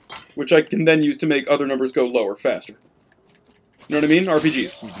 Which I can then use to make other numbers go lower, faster. You know what I mean?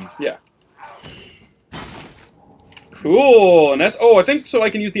 RPGs. Mm-hmm. Yeah. Cool! And I think so I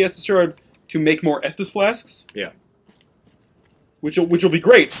can use the Estus Shard to make more Estus Flasks. Yeah. Which will be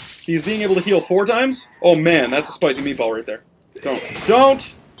great. He's being able to heal 4 times? Oh man, that's a spicy meatball right there.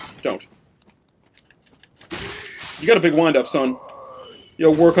 Don't! You got a big wind-up, son.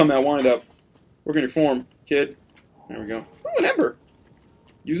 Yo, work on that wind-up. Work on your form, kid. There we go. Oh, an ember!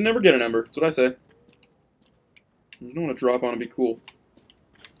 Use an ember, get an ember. That's what I say. You don't want to drop on and be cool.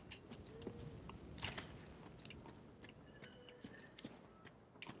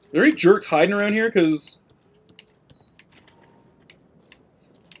 Are there any jerks hiding around here? Because...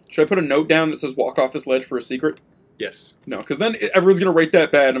 Should I put a note down that says walk off this ledge for a secret? Yes. No, because then everyone's going to rate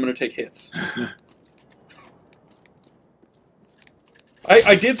that bad and I'm going to take hits.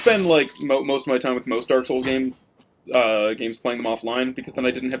 I did spend, like, most of my time with most Dark Souls games playing them offline, because then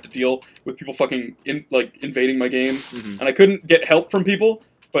I didn't have to deal with people fucking, invading my game. Mm-hmm. And I couldn't get help from people,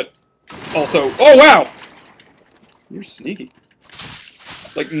 but also... Oh, wow! You're sneaky.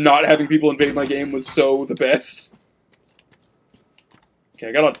 Like, not having people invade my game was so the best. Okay,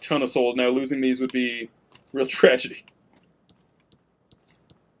 I got a ton of souls now. Losing these would be real tragedy.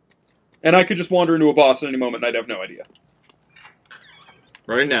 And I could just wander into a boss at any moment and I'd have no idea.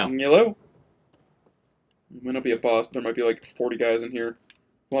 Right now. Hello? It might not be a boss, but there might be like 40 guys in here.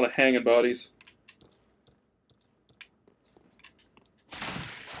 A lot of hanging bodies.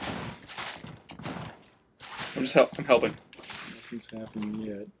 I'm helping. Nothing's happening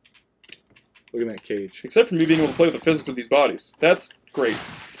yet. Look at that cage. Except for me being able to play with the physics of these bodies. That's great.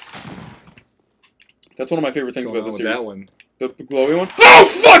 That's one of my favorite things about this series. That one. The glowy one? Oh,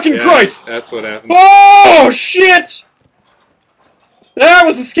 fucking Christ! That's what happened. Oh, shit! That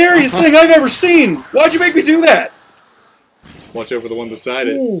was the scariest thing I've ever seen! Why'd you make me do that? Watch out for the one beside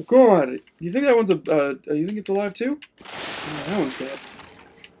it. Oh, God. You think that one's you think it's alive, too? Oh, that one's dead.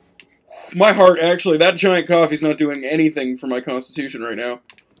 My heart, actually, that giant coffee's not doing anything for my constitution right now.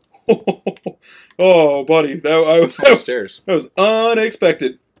 Oh, buddy. That was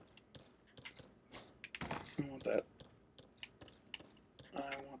unexpected. I want that.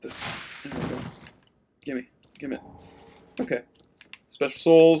 I want this. There we go. Gimme. Gimme. Okay. Special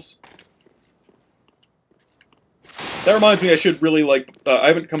souls. That reminds me, I should really, like, I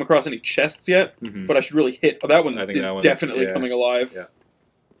haven't come across any chests yet, but I should really hit... Oh, that one is definitely coming alive. Yeah.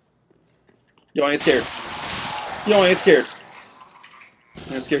 Yo, I ain't scared. Yo, I ain't scared.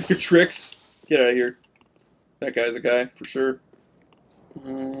 I ain't scared of your tricks. Get out of here. That guy's a guy, for sure.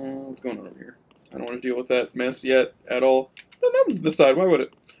 What's going on over here? I don't want to deal with that mess yet, at all. Not on this side. Why would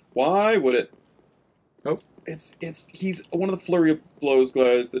it? Why would it? Oh. He's one of the flurry of blows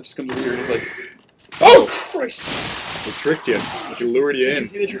guys that just comes over here and he's like... Oh, Christ! They tricked you. They lured you in.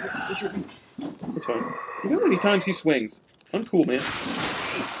 They tricked me. That's fine. You know how many times he swings? Uncool, man.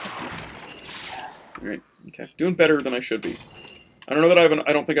 Alright, okay. Doing better than I should be. I don't know that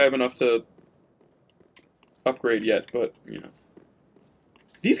I don't think I have enough to upgrade yet, but, you know.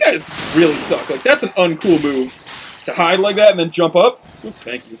 These guys really suck. Like, that's an uncool move. To hide like that and then jump up? Oof,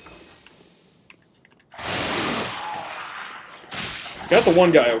 thank you. Got the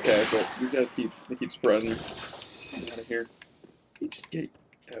one guy okay, but these guys keep surprising me. Get out of here. You just get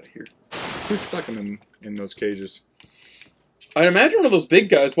out of here. Who's stuck in those cages? I'd imagine one of those big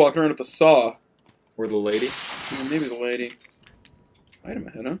guys walking around with a saw. Or the lady? Yeah, maybe the lady. Item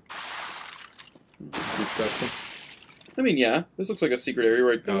ahead, huh? You trust him? I mean, yeah. This looks like a secret area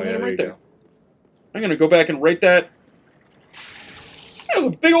right, Oh, yeah, there right you there. go. I'm gonna go back and rate that. That was a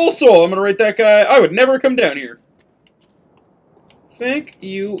big old soul. I'm gonna rate that guy. I would never come down here. Thank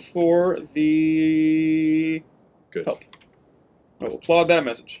you for the Good. help. I will applaud that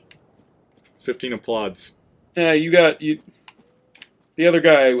message. 15 applauds. Yeah, you got you. The other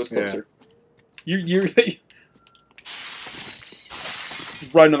guy was closer. You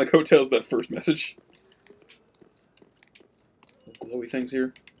riding on the coattails of that first message. Glowy things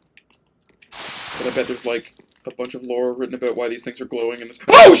here. But I bet there's like a bunch of lore written about why these things are glowing in this.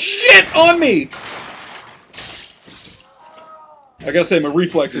 Oh shit! On me! I gotta say, my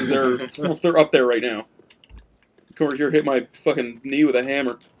reflexes, they're up there right now. Come over here, hit my fucking knee with a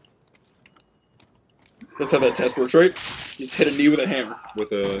hammer. That's how that test works, right? Just hit a knee with a hammer.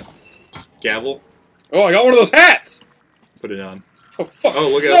 With a gavel. Oh, I got one of those hats! Put it on. Oh, fuck. Oh,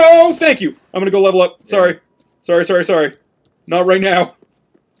 look at No, thank you. I'm gonna go level up. Sorry. Sorry. Not right now.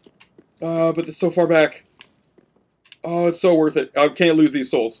 But it's so far back. Oh, it's so worth it. I can't lose these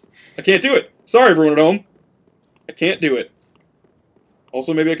souls. I can't do it. Sorry, everyone at home. I can't do it.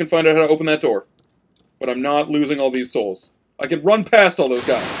 Also, maybe I can find out how to open that door. But I'm not losing all these souls. I can run past all those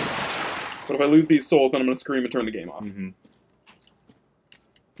guys. But if I lose these souls, then I'm going to scream and turn the game off. Mm-hmm.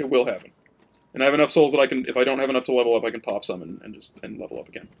 It will happen. And I have enough souls that I can, if I don't have enough to level up, I can pop some and level up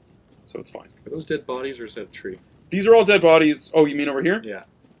again. So it's fine. Are those dead bodies or is that a tree? These are all dead bodies. Oh, you mean over here? Yeah.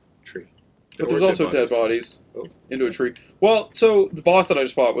 Tree. But there's also dead bodies Oh. into a tree. Well, so the boss that I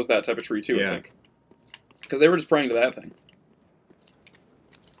just fought was that type of tree too, I Yeah. think. Because they were just praying to that thing.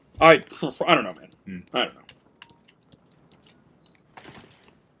 I don't know, man. I don't know.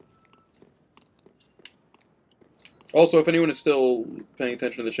 Also, if anyone is still paying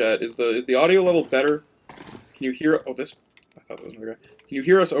attention to the chat, is the audio level better? Can you hear? Oh, this. I thought that was another guy. Can you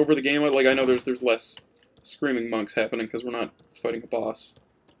hear us over the game? Like I know there's less screaming monks happening because we're not fighting a boss.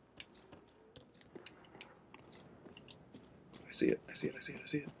 I see it.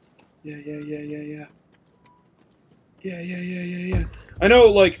 Yeah. Yeah. I know,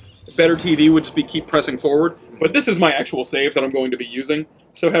 like, better TV would just be keep pressing forward, but this is my actual save that I'm going to be using,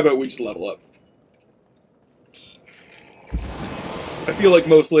 so how about we just level up? I feel like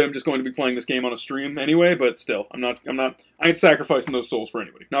mostly I'm just going to be playing this game on a stream anyway, but still, I ain't sacrificing those souls for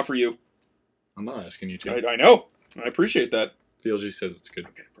anybody. Not for you. I'm not asking you to. I know. I appreciate that. PLG says it's good.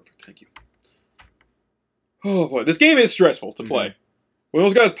 Okay, perfect. Thank you. Oh boy, this game is stressful to play. When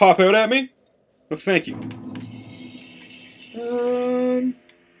those guys pop out at me, well, thank you. Where'd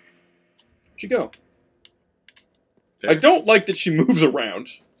she go? There. I don't like that she moves around.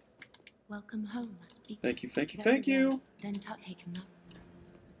 Welcome home must be. Thank you. Very well. Then taken up.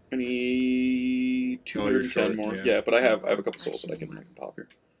 I need 210 short, more. yeah. Yeah, but I have a couple souls that I can pop here.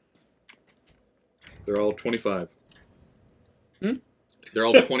 They're all 25. Hmm? They're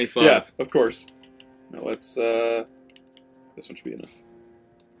all 25. Yeah, of course. Now let's, this one should be enough.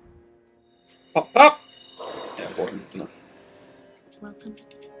 Pop, pop! Yeah, 4 minutes enough. Welcome. Very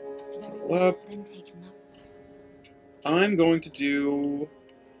Well, well. Then taken up. I'm going to do...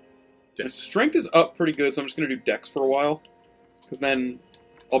 My strength is up pretty good, so I'm just going to do dex for a while. Because then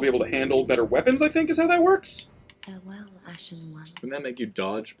I'll be able to handle better weapons, I think is how that works. Farewell, Ashen One. Wouldn't that make you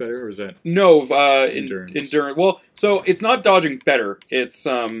dodge better, or is that... No, Endurance. endurance. Well, so it's not dodging better. It's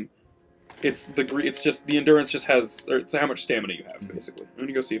just the endurance just has, or it's how much stamina you have, basically. I'm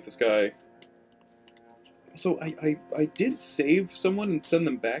gonna go see if this guy. So I did save someone and send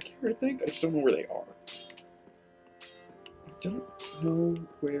them back here. I think I just don't know where they are. I don't know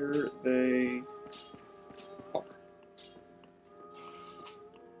where they are.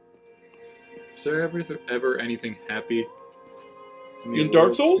 Is there ever anything happy In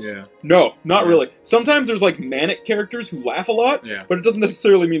Dark Souls? Yeah. No, not Yeah. really. Sometimes there's like manic characters who laugh a lot, Yeah. but it doesn't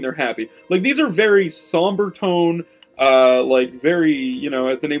necessarily mean they're happy. Like these are very somber tone, like very,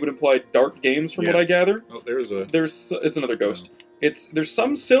 as the name would imply, dark games from what Yeah. I gather. Oh, there's a... It's another ghost. There's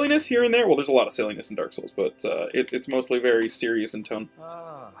some silliness here and there. Well, there's a lot of silliness in Dark Souls, but it's mostly very serious in tone.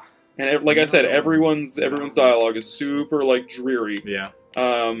 And like I said, everyone's dialogue is super like dreary. Yeah.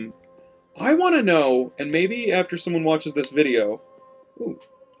 I want to know, and maybe after someone watches this video,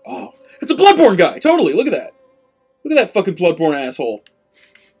 oh, it's a Bloodborne guy. Totally, look at that. Look at that fucking Bloodborne asshole.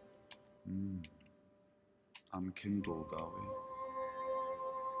 Unkindled are we,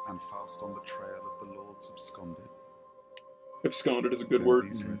 and fast on the trail of the Lords absconded. Absconded is a good Though word.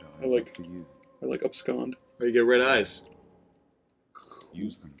 these red I eyes like are for you. abscond. Or you get red eyes.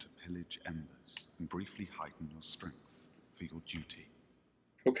 Use them to pillage embers and briefly heighten your strength for your duty.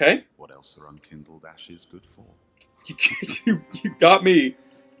 Okay. What else are unkindled ashes good for? You got me,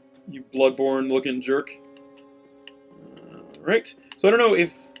 you Bloodborne-looking jerk. Right. So I don't know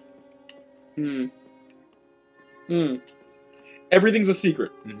if... Everything's a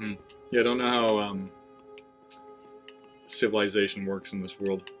secret. Mm-hmm. Yeah, I don't know how civilization works in this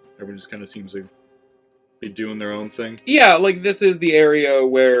world. Everyone just kind of seems to be doing their own thing. Yeah, like, this is the area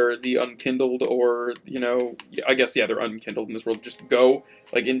where the unkindled, or, you know... I guess, yeah, they're unkindled in this world. Just go.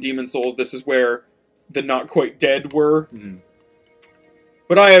 Like, in Demon Souls, this is where the not-quite-dead were. Mm-hmm.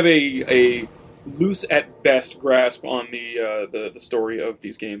 But I have a loose at best grasp on the story of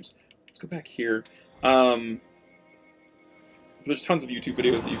these games. Let's go back here. There's tons of YouTube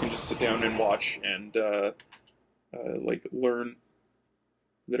videos that you can just sit down and watch and like learn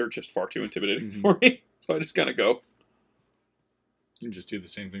that are just far too intimidating for me. So I just kind of go. You can just do the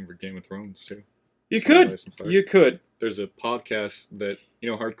same thing for Game of Thrones too. You could. You could. There's a podcast that, you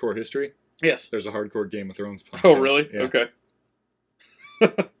know, Hardcore History. Yes. There's a hardcore Game of Thrones podcast. Oh, really? Yeah. Okay.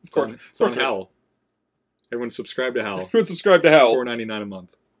 Of course. It's on Howl. Everyone subscribe to Howl. Everyone subscribe to Howl. $4.99 a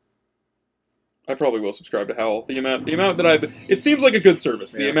month. I probably will subscribe to Howl. The amount that I've... It seems like a good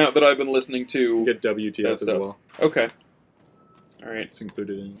service. The amount that I've been listening to... You get WTF as well. Okay. Alright. It's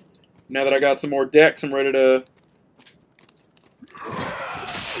included in it. Now that I got some more decks, I'm ready to...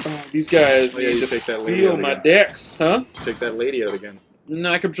 Oh, these guys need to take that lady feel out my again. decks, huh? Take that lady out again.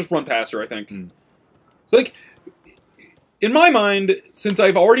 No, I could just run past her, I think. So, like, in my mind, since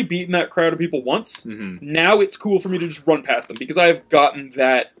I've already beaten that crowd of people once, now it's cool for me to just run past them, because I've gotten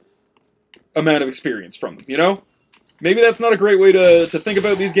that amount of experience from them, you know? Maybe that's not a great way to think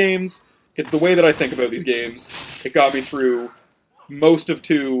about these games. It's the way that I think about these games. It got me through most of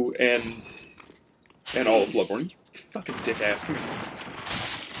 2 and all of Bloodborne. You fucking dick-ass. Come here.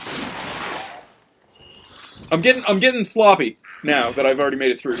 I'm getting sloppy now that I've already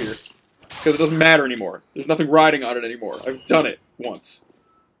made it through here. Because it doesn't matter anymore. There's nothing riding on it anymore. I've done it once.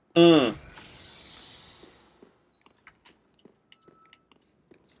 I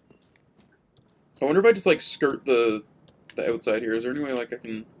wonder if I just, like, skirt the outside here. Is there any way, like, I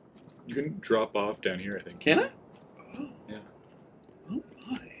can... You can drop off down here, I think. Can I? Oh. Yeah. Oh,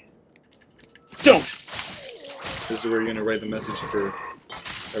 my. Don't! This is where you're going to write the message for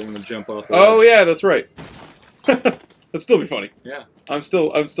everyone to jump off. Oh, yeah, that's right. That'd still be funny. Yeah. I'm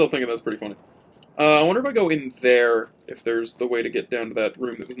still thinking that's pretty funny. I wonder if I go in there, if there's the way to get down to that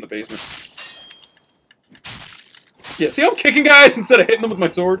room that was in the basement. Yeah, see how I'm kicking guys instead of hitting them with my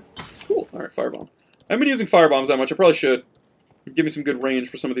sword? Cool. Alright, firebombs. I haven't been using firebombs that much. I probably should. It'd give me some good range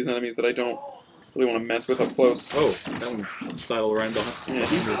for some of these enemies that I don't really want to mess with up close. Oh, that one's sidle around behind. Yeah,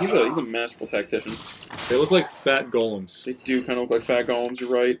 he's a masterful tactician. They look like fat golems. They do kind of look like fat golems, you're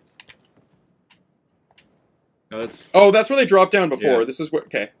right. No, that's... Oh, that's where they dropped down before. Yeah. This is where...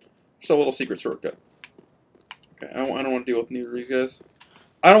 Okay. Just a little secret shortcut. Okay, I don't want to deal with neither of these guys.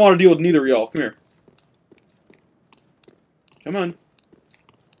 I don't want to deal with neither of y'all. Come here. Come on.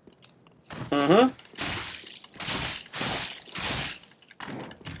 Uh-huh.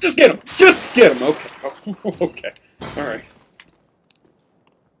 Just get him! Just get him! Okay. Oh, okay. Alright.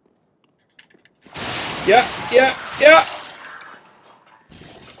 Yeah!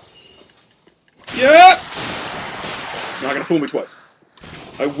 Not gonna fool me twice.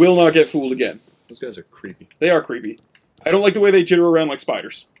 I will not get fooled again. Those guys are creepy. They are creepy. I don't like the way they jitter around like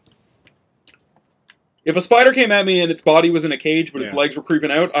spiders. If a spider came at me and its body was in a cage, but its legs were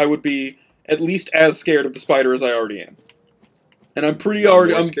creeping out, I would be at least as scared of the spider as I already am. And I'm pretty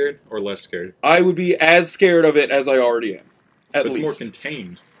already... More scared or less scared? I would be as scared of it as I already am. At least. It's more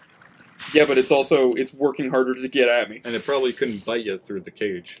contained. Yeah, but it's also... It's working harder to get at me. And it probably couldn't bite you through the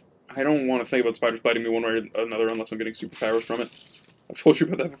cage. I don't want to think about spiders biting me one way or another unless I'm getting superpowers from it. I've told you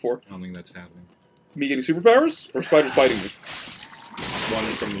about that before. I don't think that's happening. Me getting superpowers? Or spiders biting me? One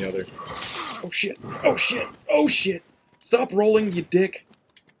from the other. Oh shit. Oh shit. Oh shit. Stop rolling, you dick.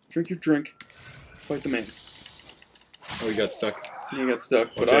 Drink your drink. Fight the man. Oh, he got stuck. He got stuck,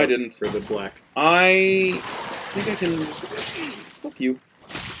 but Watch I out didn't. for the black. I think I can just... Fuck you.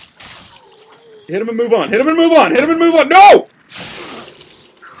 Hit him and move on. Hit him and move on. Hit him and move on. No!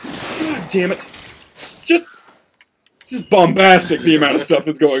 God damn it. Just bombastic, the amount of stuff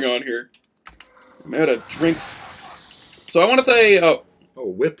that's going on here. I'm out of drinks. So I want to say... Oh,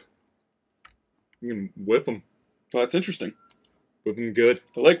 whip. You can whip them. well, that's interesting. Whip them good.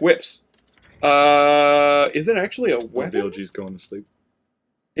 I like whips. Is it actually a weapon? VLG's going to sleep.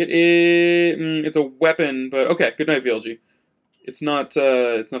 It is... it's a weapon, but... Okay, good night, VLG. It's not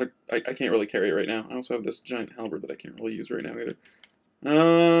a. I can't really carry it right now. I also have this giant halberd that I can't really use right now either.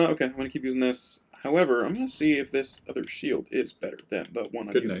 Okay, I'm gonna keep using this. However, I'm gonna see if this other shield is better than the one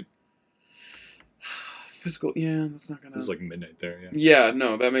I'm Good using. night. Physical, yeah, that's not gonna. It was like midnight there. Yeah. Yeah,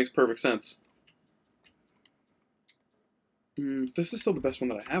 no, that makes perfect sense. This is still the best one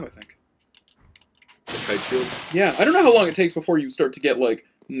that I have, I think. The kite shield. Yeah, I don't know how long it takes before you start to get like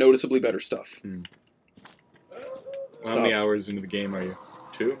noticeably better stuff. How many hours into the game are you?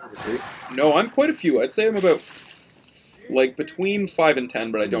 2 or 3? No, I'm quite a few. I'd say I'm about like between 5 and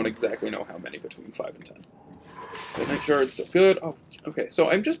 10, but I don't exactly know how many between 5 and 10. But make sure it's still good. Oh, okay. So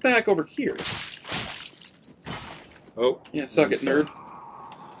I'm just back over here. Oh. Yeah, suck it, nerd.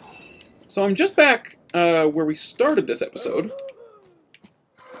 So I'm just back where we started this episode.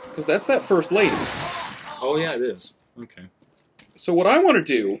 Because that's that first lady. Oh yeah, it is. Okay. So what I want to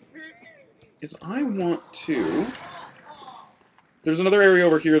do is I want to... There's another area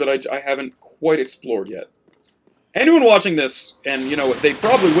over here that I haven't quite explored yet. Anyone watching this, and you know, they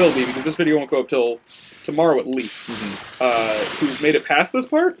probably will be, because this video won't go up till tomorrow at least, who's made it past this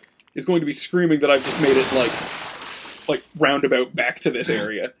part, is going to be screaming that I've just made it, like roundabout back to this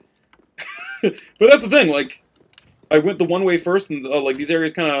area. But that's the thing, like, I went the one way first, and like these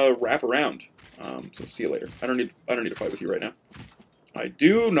areas kind of wrap around. So see you later. I don't need to fight with you right now. I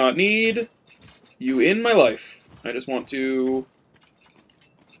do not need you in my life. I just want to.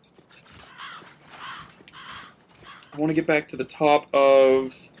 I want to get back to the top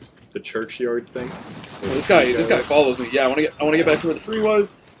of The churchyard thing. well, this guy follows me. Yeah, I want to get back to where the tree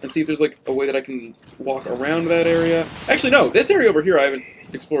was and see if there's like a way that I can walk around that area. Actually, no, this area over here I haven't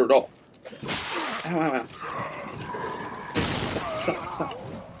explored at all. Ow, ow, ow. Stop.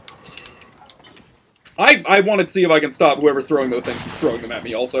 I want to see if I can stop whoever's throwing those things from throwing them at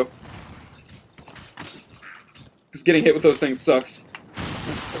me also. Because getting hit with those things sucks.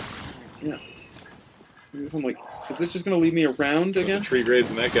 Yeah. I'm like, is this just going to lead me around again? The tree graves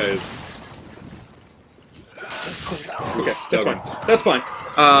and that guy is... Okay, that's fine. That's fine.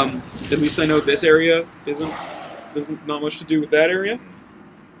 At least I know this area isn't not much to do with that area.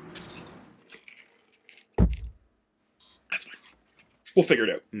 That's fine. We'll figure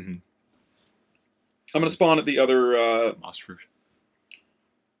it out. Mm-hmm. I'm gonna spawn at the other. Moss fruit.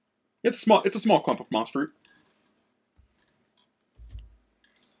 It's a small clump of moss fruit.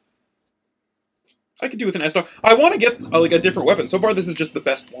 I could do with an S-Dog. I want to get like a different weapon. So far, this is just the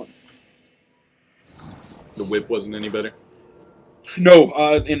best one. The whip wasn't any better? No,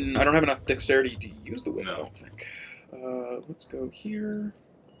 I don't have enough dexterity to use the whip, No. I don't think. Let's go here.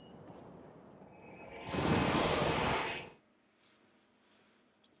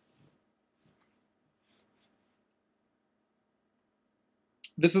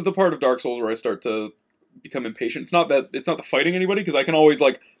 This is the part of Dark Souls where I start to become impatient. It's not the fighting anybody, because I can always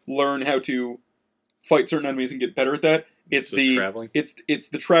like learn how to fight certain enemies and get better at that. It's the traveling? It's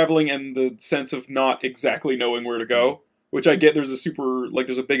the traveling and the sense of not exactly knowing where to go, which I get. There's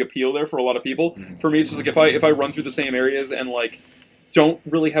a big appeal there for a lot of people. Mm-hmm. For me, it's just like if I run through the same areas and like don't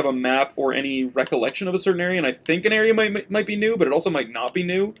really have a map or any recollection of a certain area, and I think an area might be new, but it also might not be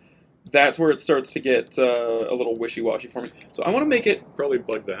new. That's where it starts to get a little wishy-washy for me. So I want to make it... Probably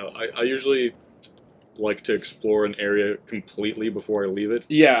bug the hell. I usually like to explore an area completely before I leave it.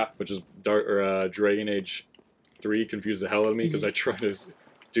 Yeah. Which is Dragon Age 3 confused the hell out of me because I try to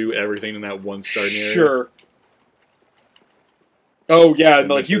do everything in that one starting area. Sure. Oh, yeah, And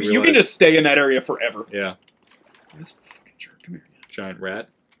like you realize- can just stay in that area forever. Yeah. This fucking jerk, come here. Giant rat.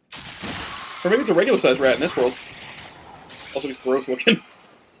 Or maybe it's a regular-sized rat in this world. Also, he's gross-looking.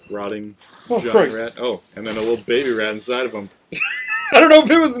 Rotting Oh, giant Christ. rat. Oh, and then a little baby rat inside of him. I don't know if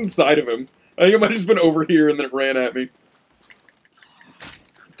it was inside of him. I think it might have just been over here and then it ran at me.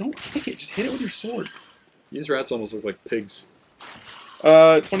 Don't kick it, just hit it with your sword. These rats almost look like pigs.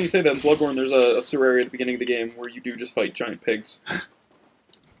 It's funny you say that. In Bloodborne, there's a sewer area at the beginning of the game where you do just fight giant pigs.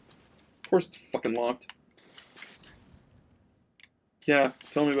 Of course it's fucking locked. Yeah,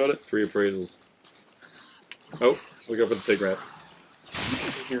 tell me about it. 3 appraisals. Oh, let's look up at the pig rat.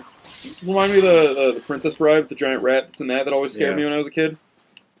 Here. Remind me of the Princess Bride with the giant rat that's in that always scared Yeah. me when I was a kid.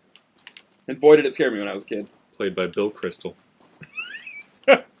 And boy, did it scare me when I was a kid. Played by Bill Crystal.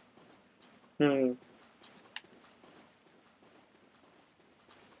 So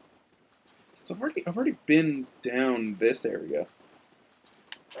I've already been down this area.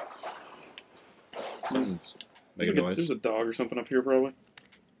 Something's There's making like noise. there's a dog or something up here, probably.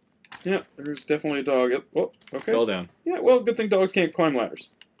 Yeah, there's definitely a dog. Yep. Oh, okay. Fell down. Yeah, well, good thing dogs can't climb ladders.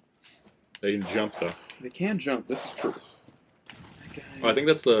 They can jump though. They can jump. This is true. Oh, I think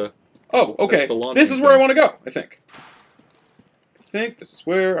that's the... Oh, okay. That's the launching This is where I thing. want to go, I think. think this is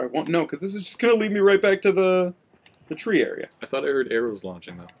where I want... No, because this is just going to lead me right back to the tree area. I thought I heard arrows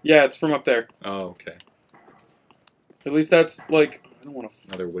launching, though. Yeah, it's from up there. Oh, okay. At least that's, like... I don't want to...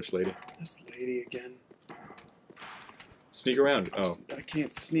 Another witch lady. This lady again. Sneak around. Oh. I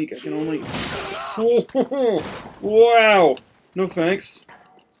can't sneak. I can only... Wow! No thanks.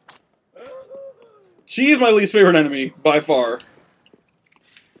 She is my least favorite enemy, by far.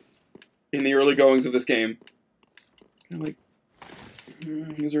 In the early goings of this game. Like...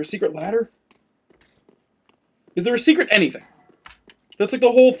 Is there a secret ladder? Is there a secret anything? That's like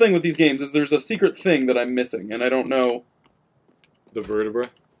the whole thing with these games, is there's a secret thing that I'm missing, and I don't know... The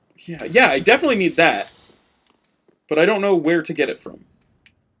vertebra? Yeah, I definitely need that. But I don't know where to get it from.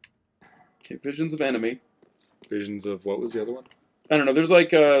 Okay, visions of enemy. Visions of... What was the other one? I don't know, there's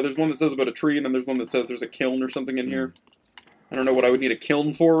like, there's one that says about a tree, and then there's one that says there's a kiln or something in here. I don't know what I would need a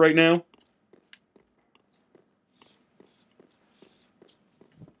kiln for right now.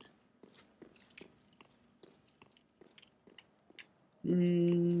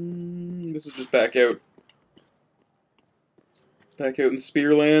 This is just back out. Back out in the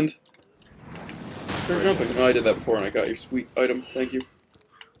Spearland. Start jumping. Oh, I did that before and I got your sweet item. Thank you.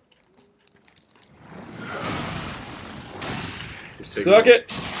 Suck it!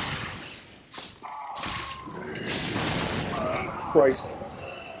 Christ.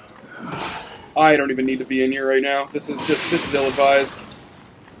 I don't even need to be in here right now. This is ill-advised.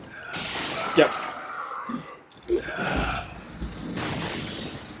 Yep.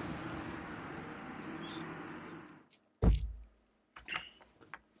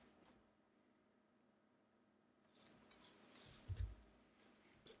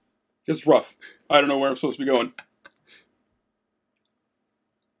 It's rough. I don't know where I'm supposed to be going.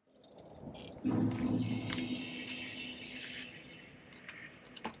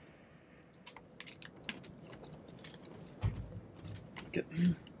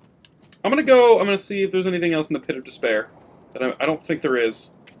 I'm gonna see if there's anything else in the Pit of Despair. That I don't think there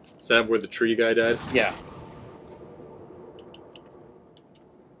is. Is that where the tree guy died? Yeah.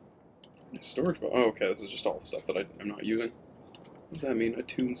 Storage box. Oh, okay, this is just all the stuff that I'm not using. What does that mean?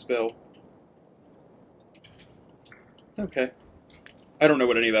 Attune spell. Okay. I don't know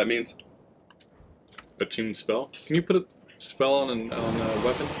what any of that means. Attune spell? Can you put a spell on a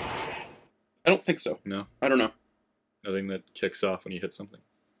weapon? I don't think so. No. I don't know. Nothing that kicks off when you hit something.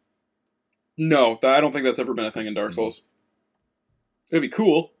 No, I don't think that's ever been a thing in Dark Souls. It'd be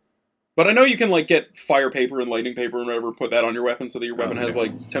cool. But I know you can, like, get fire paper and lightning paper and whatever, put that on your weapon so that your weapon has,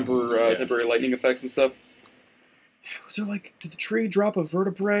 like, temporary lightning effects and stuff. Was there, like, did the tree drop a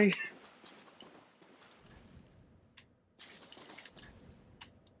vertebrae?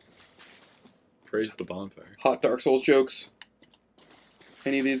 Praise the bonfire. Hot Dark Souls jokes.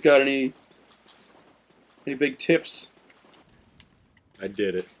 Any of these got any big tips? I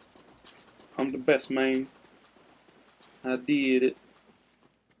did it. I'm the best, man. I did it.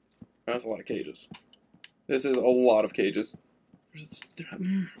 That's a lot of cages. This is a lot of cages. There's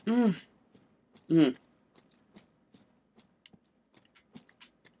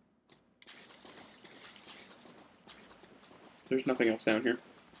nothing else down here.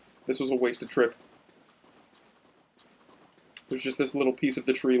 This was a wasted trip. There's just this little piece of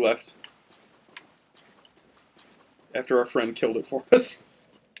the tree left. After our friend killed it for us.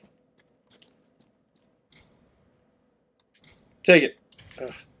 Take it.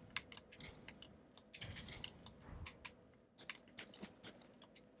 Ugh.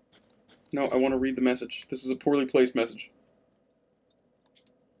 No, I want to read the message. This is a poorly placed message.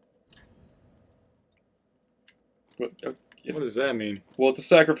 What? Yeah. What does that mean? Well, it's a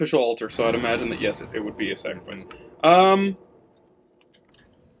sacrificial altar, so I'd imagine that, yes, it would be a sacrifice. I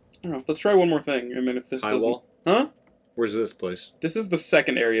don't know. Let's try one more thing. I mean, if this doesn't... Wall? Huh? Where's this place? This is the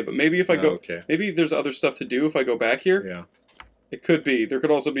second area, but maybe if I go... Okay. Maybe there's other stuff to do if I go back here. Yeah. It could be. There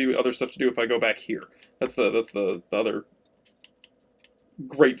could also be other stuff to do if I go back here. That's the other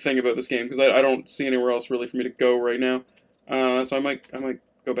great thing about this game, because I don't see anywhere else really for me to go right now. So I might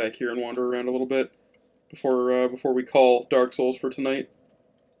go back here and wander around a little bit before we call Dark Souls for tonight.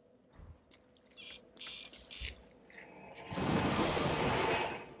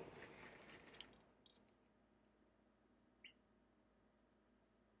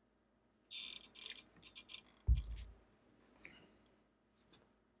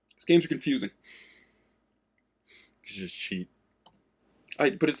 These games are confusing. You should just cheat.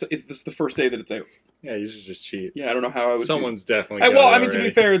 But this is the first day that it's out. Yeah, you should just cheat. Yeah, I don't know how I would. Someone's definitely. Well, got it I mean, to be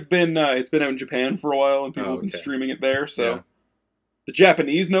already. fair, it's been out in Japan for a while, and people have been okay. streaming it there. So Yeah. the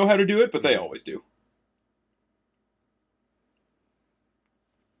Japanese know how to do it, but they always do.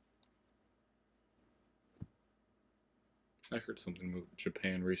 I heard something about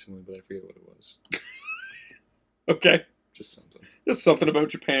Japan recently, but I forget what it was. Okay. Just something. Just something about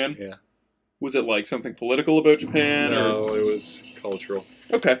Japan. Yeah. Was it like something political about Japan? No, Or... it was cultural.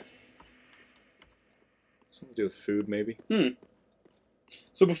 Okay. Something to do with food, maybe.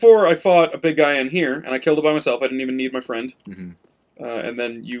 So before I fought a big guy in here, and I killed it by myself. I didn't even need my friend. Mm-hmm. And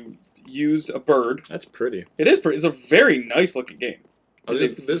then you used a bird. That's pretty. It is pretty. It's a very nice looking game.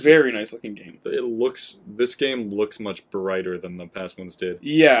 It's a very nice looking game. This game looks much brighter than the past ones did.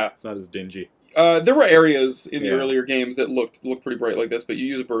 Yeah. It's not as dingy. There were areas in the Yeah. earlier games that looked pretty bright like this, but you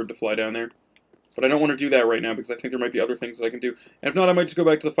use a bird to fly down there. But I don't want to do that right now because I think there might be other things that I can do. And if not, I might just go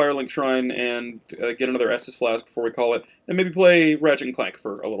back to the Firelink Shrine and get another Estus Flask before we call it, and maybe play Ratchet and Clank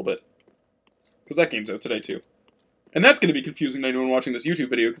for a little bit. Because that game's out today, too. And that's going to be confusing to anyone watching this YouTube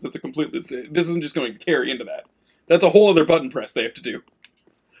video, because it's a this isn't just going to carry into that. That's a whole other button press they have to do.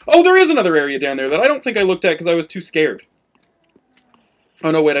 Oh, there is another area down there that I don't think I looked at because I was too scared.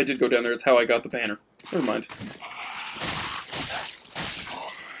 Oh, no, wait, I did go down there. It's how I got the banner. Never mind.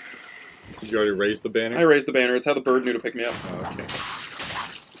 Did you already raise the banner? I raised the banner. It's how the bird knew to pick me up. Oh, okay.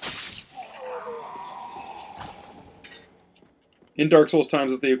 In Dark Souls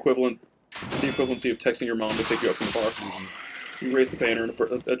times, it's the equivalency of texting your mom to pick you up from the bar. You raise the banner, and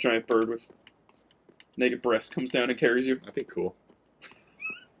a giant bird with naked breasts comes down and carries you. That'd be cool.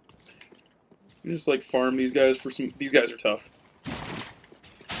 You just, like, farm these guys for some... These guys are tough.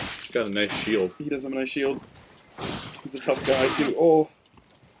 He's got a nice shield. He does have a nice shield. He's a tough guy, too. Oh.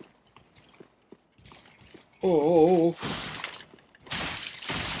 Oh.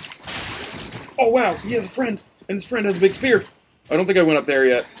 Oh, wow. He has a friend. And his friend has a big spear. I don't think I went up there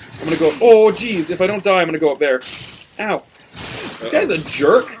yet. I'm gonna go... Oh, jeez. If I don't die, I'm gonna go up there. Ow. This guy's a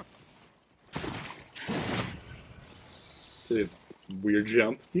jerk. Did a weird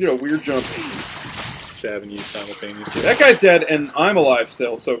jump. He did a weird jump. Stabbing you simultaneously. That guy's dead, and I'm alive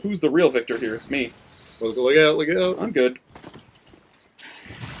still, so who's the real victor here? It's me. Look out, look out. I'm good.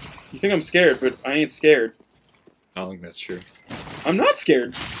 You think I'm scared, but I ain't scared. I don't think that's true. I'm not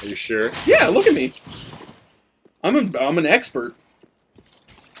scared. Are you sure? Yeah, look at me. I'm an expert.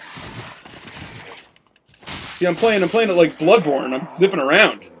 See, I'm playing it like Bloodborne. I'm zipping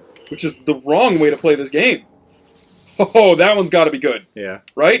around, which is the wrong way to play this game. Oh, that one's got to be good, Yeah.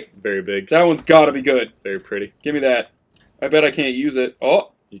 right? Very big. That one's got to be good. Very pretty. Give me that. I bet I can't use it.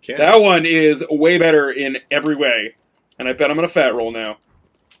 Oh, You can. that one is way better in every way, and I bet I'm gonna fat roll now.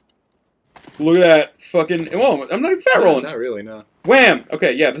 Look at that fucking... Well, I'm not even fat rolling. Not really, no. Wham!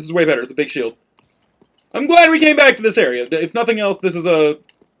 Okay, yeah, this is way better. It's a big shield. I'm glad we came back to this area. If nothing else, this is a...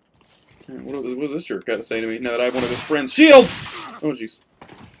 What does this jerk got to say to me now that I have one of his friends? Shields! Oh, jeez.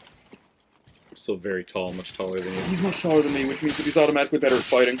 Still very tall, much taller than you. He's much taller than me, which means that he's automatically better at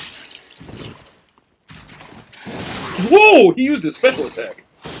fighting. Whoa! He used his special attack.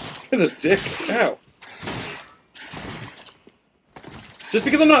 He's a dick. Ow. Just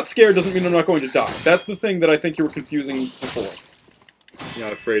because I'm not scared doesn't mean I'm not going to die. That's the thing that I think you were confusing before. You're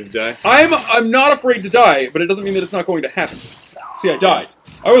not afraid to die? I'm not afraid to die, but it doesn't mean that it's not going to happen. See, I died.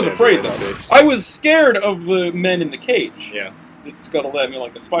 I was Yeah, afraid, right, though. face. I was scared of the men in the cage. Yeah. That scuttled at me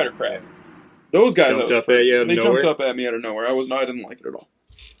like a spider crab. Those guys Jumped I was up at you out of They nowhere? jumped up at me out of nowhere. I didn't like it at all.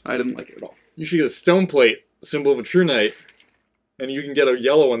 I didn't like it at all. You should get a stone plate, a symbol of a true knight, and you can get a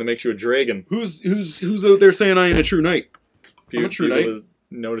yellow one that makes you a dragon. Who's out there saying I ain't a true knight? I'm a true People knight. will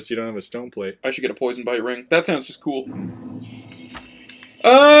notice you don't have a stone plate. I should get a poison bite ring. That sounds just cool.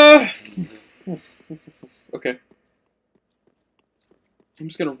 Okay. I'm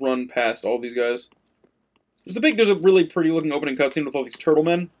just gonna run past all these guys. There's a really pretty looking opening cutscene with all these turtle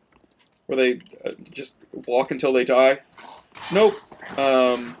men, where they just walk until they die. Nope.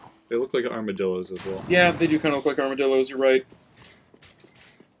 They look like armadillos as well. Yeah, they do kind of look like armadillos. You're right.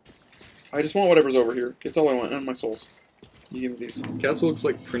 I just want whatever's over here. It's all I want, and my souls. You give me these. Castle looks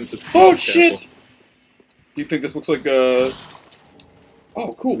like Princess Oh Peach's shit! castle. Do you think this looks like Oh,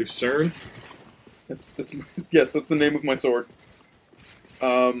 cool. Lucerne? That's yes, that's the name of my sword.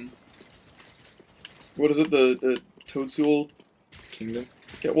 What is it? The Toadstool Kingdom?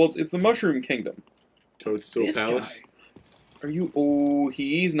 Yeah, well, it's the Mushroom Kingdom. Toadstool This Palace? guy. Are you? Oh,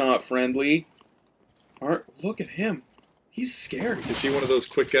 he's not friendly. Look at him. He's scary. Is he one of those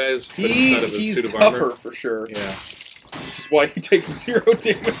quick guys? But inside of a He's suit of tougher armor? for sure. Yeah. Which is why he takes 0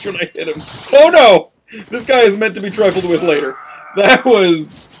 damage when I hit him. Oh no! This guy is meant to be trifled with later. That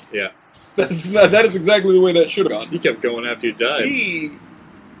was. Yeah. That is exactly the way that should have gone. He kept going after you died.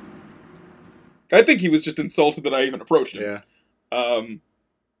 I think he was just insulted that I even approached him. Yeah. I'm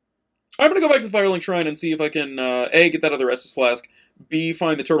gonna go back to the Firelink Shrine and see if I can A, get that other Estus Flask, B,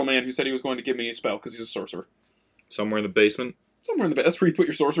 find the Turtle Man who said he was going to give me a spell because he's a sorcerer. Somewhere in the basement. Somewhere in the that's where you put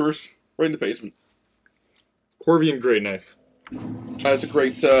your sorcerers. Right in the basement. Corvian Great Knife. That's a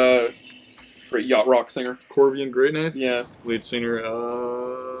great, great yacht rock singer. Corvian Great Knife? Yeah. Lead singer,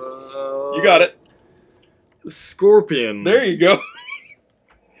 You got it. Scorpion. There you go.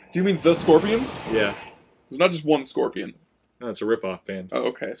 Do you mean the Scorpions? Yeah. There's not just one Scorpion. No, it's a rip-off band. Oh,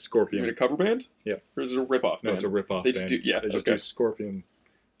 okay. You Scorpion. mean a cover band? Yeah. Or is it a rip-off No, band? it's a rip-off They band. just do, yeah, They just okay. do Scorpion.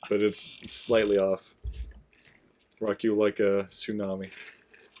 But it's slightly off. Rock You Like a Tsunami.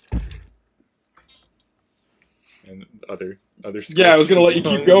 And other Yeah, I was gonna let you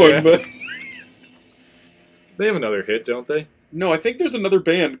keep songs, going, yeah. but... They have another hit, don't they? No, I think there's another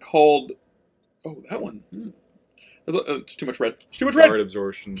band called... Oh, that one. It's too much red. It's too much red! Guard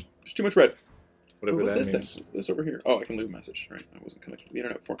Absorption. It's too much red. Whatever What's that this means. thing? What's this over here? Oh, I can leave a message. Right, I wasn't connected to the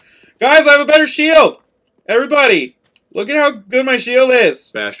internet before. Guys, I have a better shield! Everybody! Look at how good my shield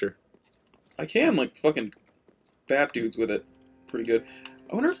is! Basher. I can, like, fucking bap dudes with it. Pretty good.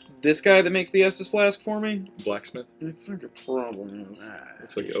 I wonder if it's this guy that makes the Estus flask for me? Blacksmith. I think it probably is.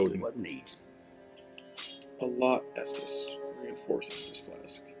 Looks like Odin. What needs? A lot Estus. Reinforce Estus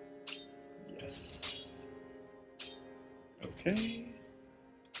flask. Yes. Okay.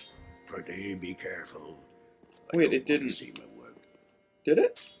 Pretty be careful. Wait, don't it didn't. wanna see my work. Did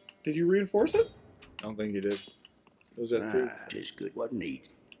it? Did you reinforce it? I don't think he did. Was that food? Tis good what needs.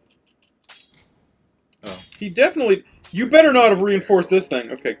 Oh. He definitely... You better not have reinforced this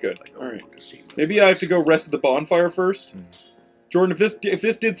thing. Okay, good. I don't Alright. want to see my Maybe I have to go rest at the bonfire first. Hmm. Jordan, if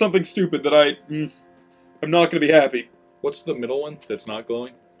this did something stupid, that I'm not going to be happy. What's the middle one that's not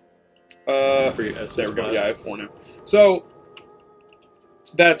glowing? For your SS there we go. Yeah, I have flasks? 4 now. So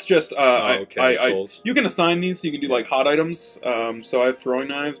that's just okay, souls. you can assign these, so you can do like hot items. So I have throwing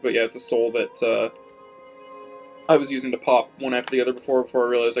knives, but yeah, it's a soul that I was using to pop one after the other before I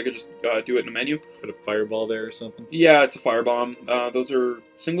realized I could just do it in a menu. Put a fireball there or something? Yeah, it's a firebomb. Those are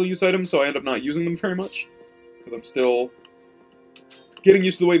single-use items, so I end up not using them very much because I'm still getting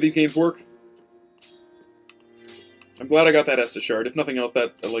used to the way these games work. I'm glad I got that Estus shard. If nothing else,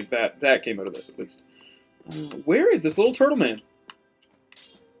 that came out of this at least. Where is this little turtle man?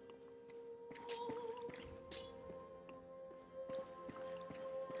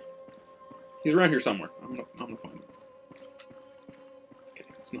 He's around here somewhere. I'm gonna find him. Okay,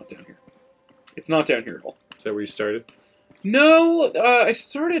 it's not down here. It's not down here at all. Is that where you started? No, I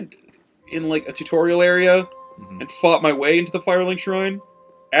started in like a tutorial area Mm-hmm. and fought my way into the Firelink Shrine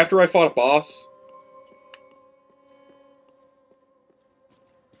after I fought a boss.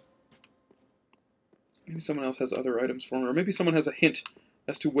 Maybe someone else has other items for me, or maybe someone has a hint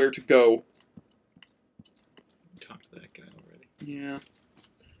as to where to go. Talked to that guy already. Yeah.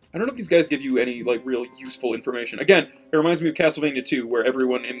 I don't know if these guys give you any, like, real useful information. Again, it reminds me of Castlevania 2, where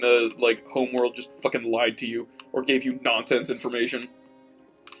everyone in the, like, home world just fucking lied to you, or gave you nonsense information.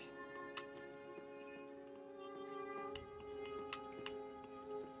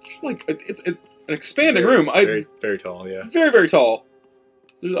 Like, it's an expanding room. Very, very tall, yeah. Very, very tall.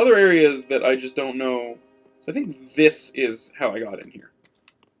 There's other areas that I just don't know. So I think this is how I got in here.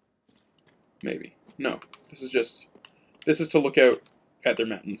 Maybe. No. This is to look out at their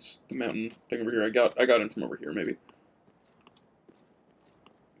mountains. The mountain thing over here. I got in from over here, maybe.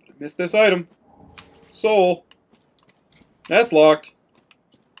 I missed this item. Soul. That's locked.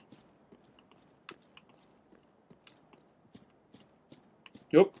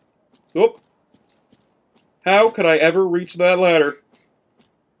 Yup. Yup. How could I ever reach that ladder?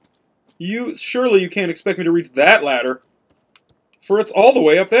 Surely you can't expect me to reach that ladder. For it's all the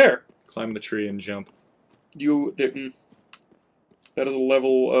way up there. Climb the tree and jump. That is a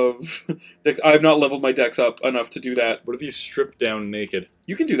level of... dex. I have not leveled my dex up enough to do that. What if you strip down naked?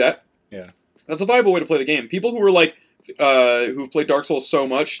 You can do that. Yeah. That's a viable way to play the game. People who are like... who've played Dark Souls so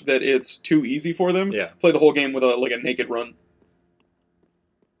much that it's too easy for them, Yeah. play the whole game with a naked run.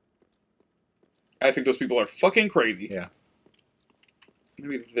 I think those people are fucking crazy. Yeah.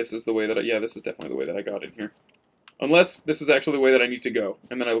 Maybe this is the way that I... Yeah, this is definitely the way that I got in here. Unless this is actually the way that I need to go.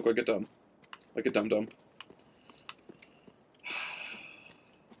 And then I look like a dumb. Like a dum-dum.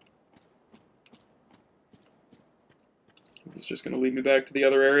 Is this just going to lead me back to the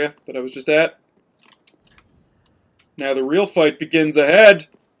other area that I was just at? Now the real fight begins ahead!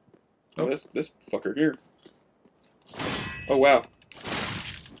 Oh, this fucker here. Oh, wow.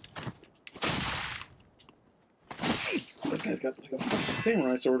 This guy's got like a fucking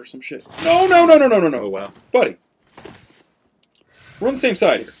samurai sword or some shit. No, no, no, no, no, no, no. Oh, wow. Buddy. We're on the same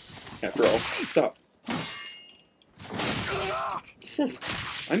side here, after all. Stop.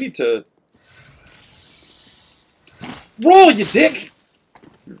 I need to... Roll, you dick!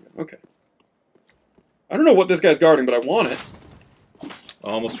 Okay. I don't know what this guy's guarding, but I want it.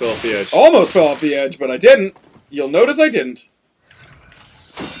 Almost fell off the edge. Almost fell off the edge, but I didn't. You'll notice I didn't.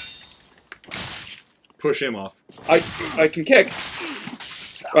 Push him off. I can kick.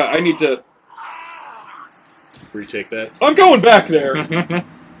 I need to... Retake that. I'm going back there.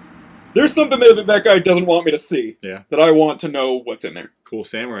 There's something there that that guy doesn't want me to see. Yeah. That I want to know what's in there. Cool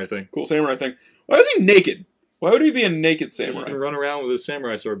samurai thing. Cool samurai thing. Why is he naked? Why would he be a naked He samurai? can run around with his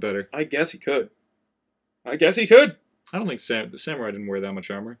samurai sword better. I guess he could. I guess he could. I don't think the samurai didn't wear that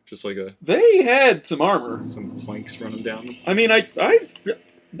much armor. Just like They had some armor. some planks running down them. I mean,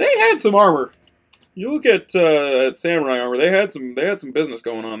 they had some armor. You look at samurai armor. They had some business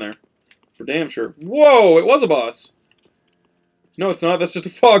going on there, for damn sure. Whoa! It was a boss. No, it's not. That's just a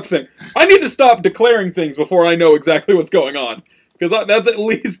fog thing. I need to stop declaring things before I know exactly what's going on, because that's at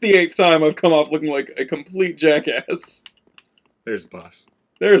least the 8th time I've come off looking like a complete jackass. There's the boss.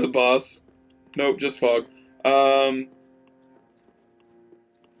 There's a boss. Nope, just fog. I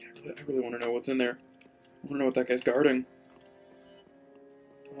really want to know what's in there. I want to know what that guy's guarding.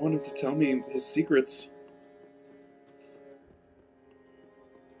 I want him to tell me his secrets.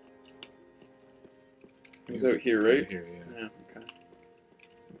 He's out here, right? Here, yeah. Yeah, okay.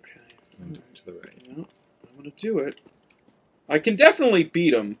 Okay. And to the right. Yeah, I'm gonna do it. I can definitely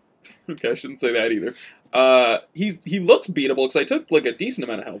beat him. Okay, I shouldn't say that either. He looks beatable because I took like a decent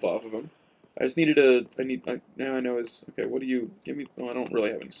amount of health off of him. I just needed now I know his. Okay, what do you give me? Oh, I don't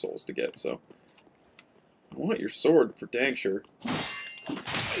really have any souls to get, so I want your sword for dang sure.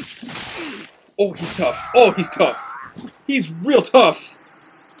 Oh, he's tough. Oh, he's tough. He's real tough.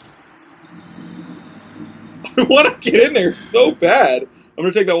 I want to get in there so bad. I'm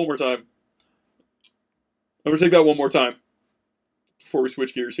gonna take that one more time. I'm gonna take that one more time before we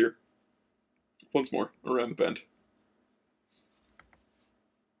switch gears here. Once more around the bend.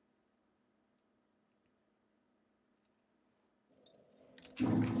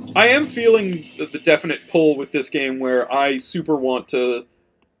 I am feeling the definite pull with this game where I super want to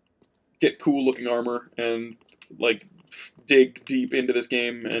get cool looking armor and like dig deep into this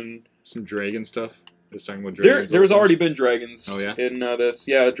game and Some dragon stuff. It's talking about dragons. there's already been dragons in this.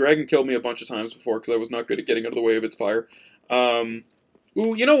 Yeah, a dragon killed me a bunch of times before because I was not good at getting out of the way of its fire.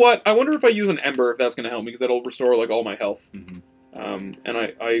 Ooh, you know what? I wonder if I use an ember if that's going to help me because that'll restore like all my health. Mm-hmm. And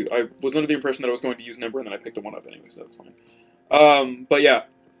I was under the impression that I was going to use an ember and then I picked one up anyway, so that's fine. But yeah.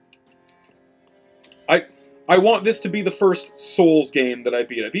 I want this to be the first Souls game that I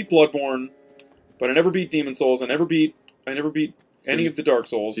beat. I beat Bloodborne, but I never beat Demon Souls. I never beat any of the Dark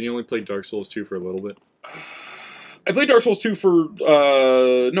Souls. Did you only play Dark Souls 2 for a little bit? I played Dark Souls 2 for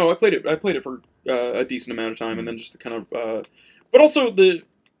no, I played it for a decent amount of time, and then just kind of but also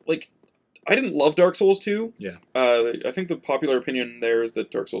I didn't love Dark Souls 2. Yeah. I think the popular opinion there is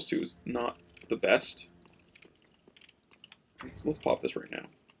that Dark Souls 2 is not the best. Let's pop this right now.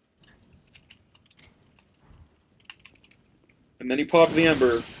 And then he popped the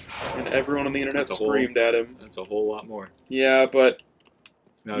ember, and everyone on the internet screamed at him. That's a whole lot more. Yeah, but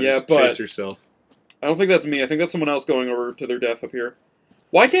Now Yeah, just but- chase yourself. I don't think that's me. I think that's someone else going over to their death up here.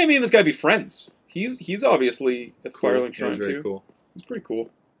 Why can't me and this guy be friends? He's obviously at the Cool. Firelink That Shrine was very too. cool. It's pretty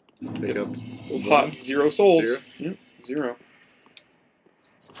cool. Pick up Those hot 0 souls. 0? Yep, 0.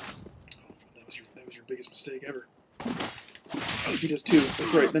 That was your biggest mistake ever. He does 2.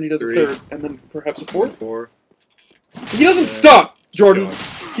 That's right. Then he does 3. a 3rd, and then perhaps a 4th. 4. He doesn't stop, Jordan. God.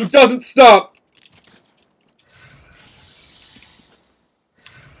 He doesn't stop.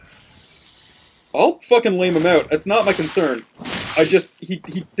 I'll fucking lame him out. That's not my concern. He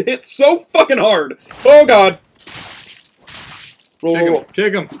hits so fucking hard. Oh god. Roll, roll, roll.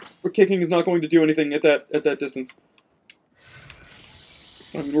 Kick him! But kicking is not going to do anything at that distance.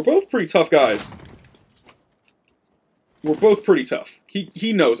 I mean, we're both pretty tough guys. We're both pretty tough.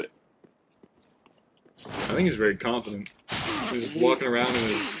 He knows it. I think he's very confident. He's walking around in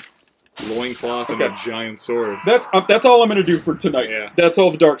his loincloth and Okay. a giant sword. That's all I'm gonna do for tonight. Yeah. That's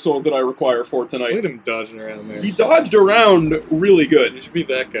all the Dark Souls that I require for tonight. Look at him dodging around there. He dodged around really good. You should be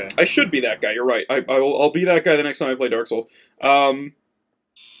that guy. I should be that guy. You're right. I'll be that guy the next time I play Dark Souls. Let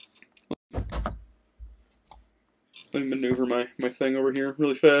me maneuver my thing over here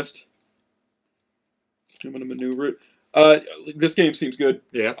really fast. I'm gonna maneuver it. This game seems good.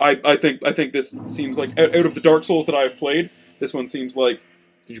 Yeah. I think this seems like out of the Dark Souls that I've played, this one seems like.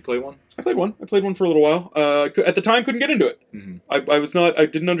 Did you play one? I played one. I played one for a little while. At the time, couldn't get into it. Mm-hmm. I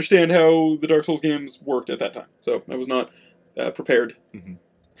didn't understand how the Dark Souls games worked at that time, so I was not prepared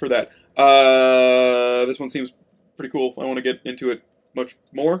for that. This one seems pretty cool. I want to get into it much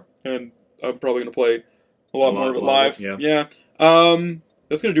more, and I'm probably going to play a lot more of it live. Yeah. Yeah.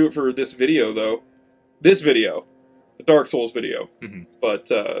 That's going to do it for this video, though. this video, the Dark Souls video. Mhm. But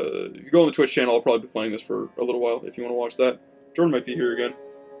if you go on the Twitch channel, I'll probably be playing this for a little while if you want to watch that. Jordan might be here again.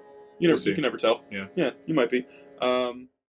 You We'll never, see. you can never tell. Yeah. Yeah, you might be.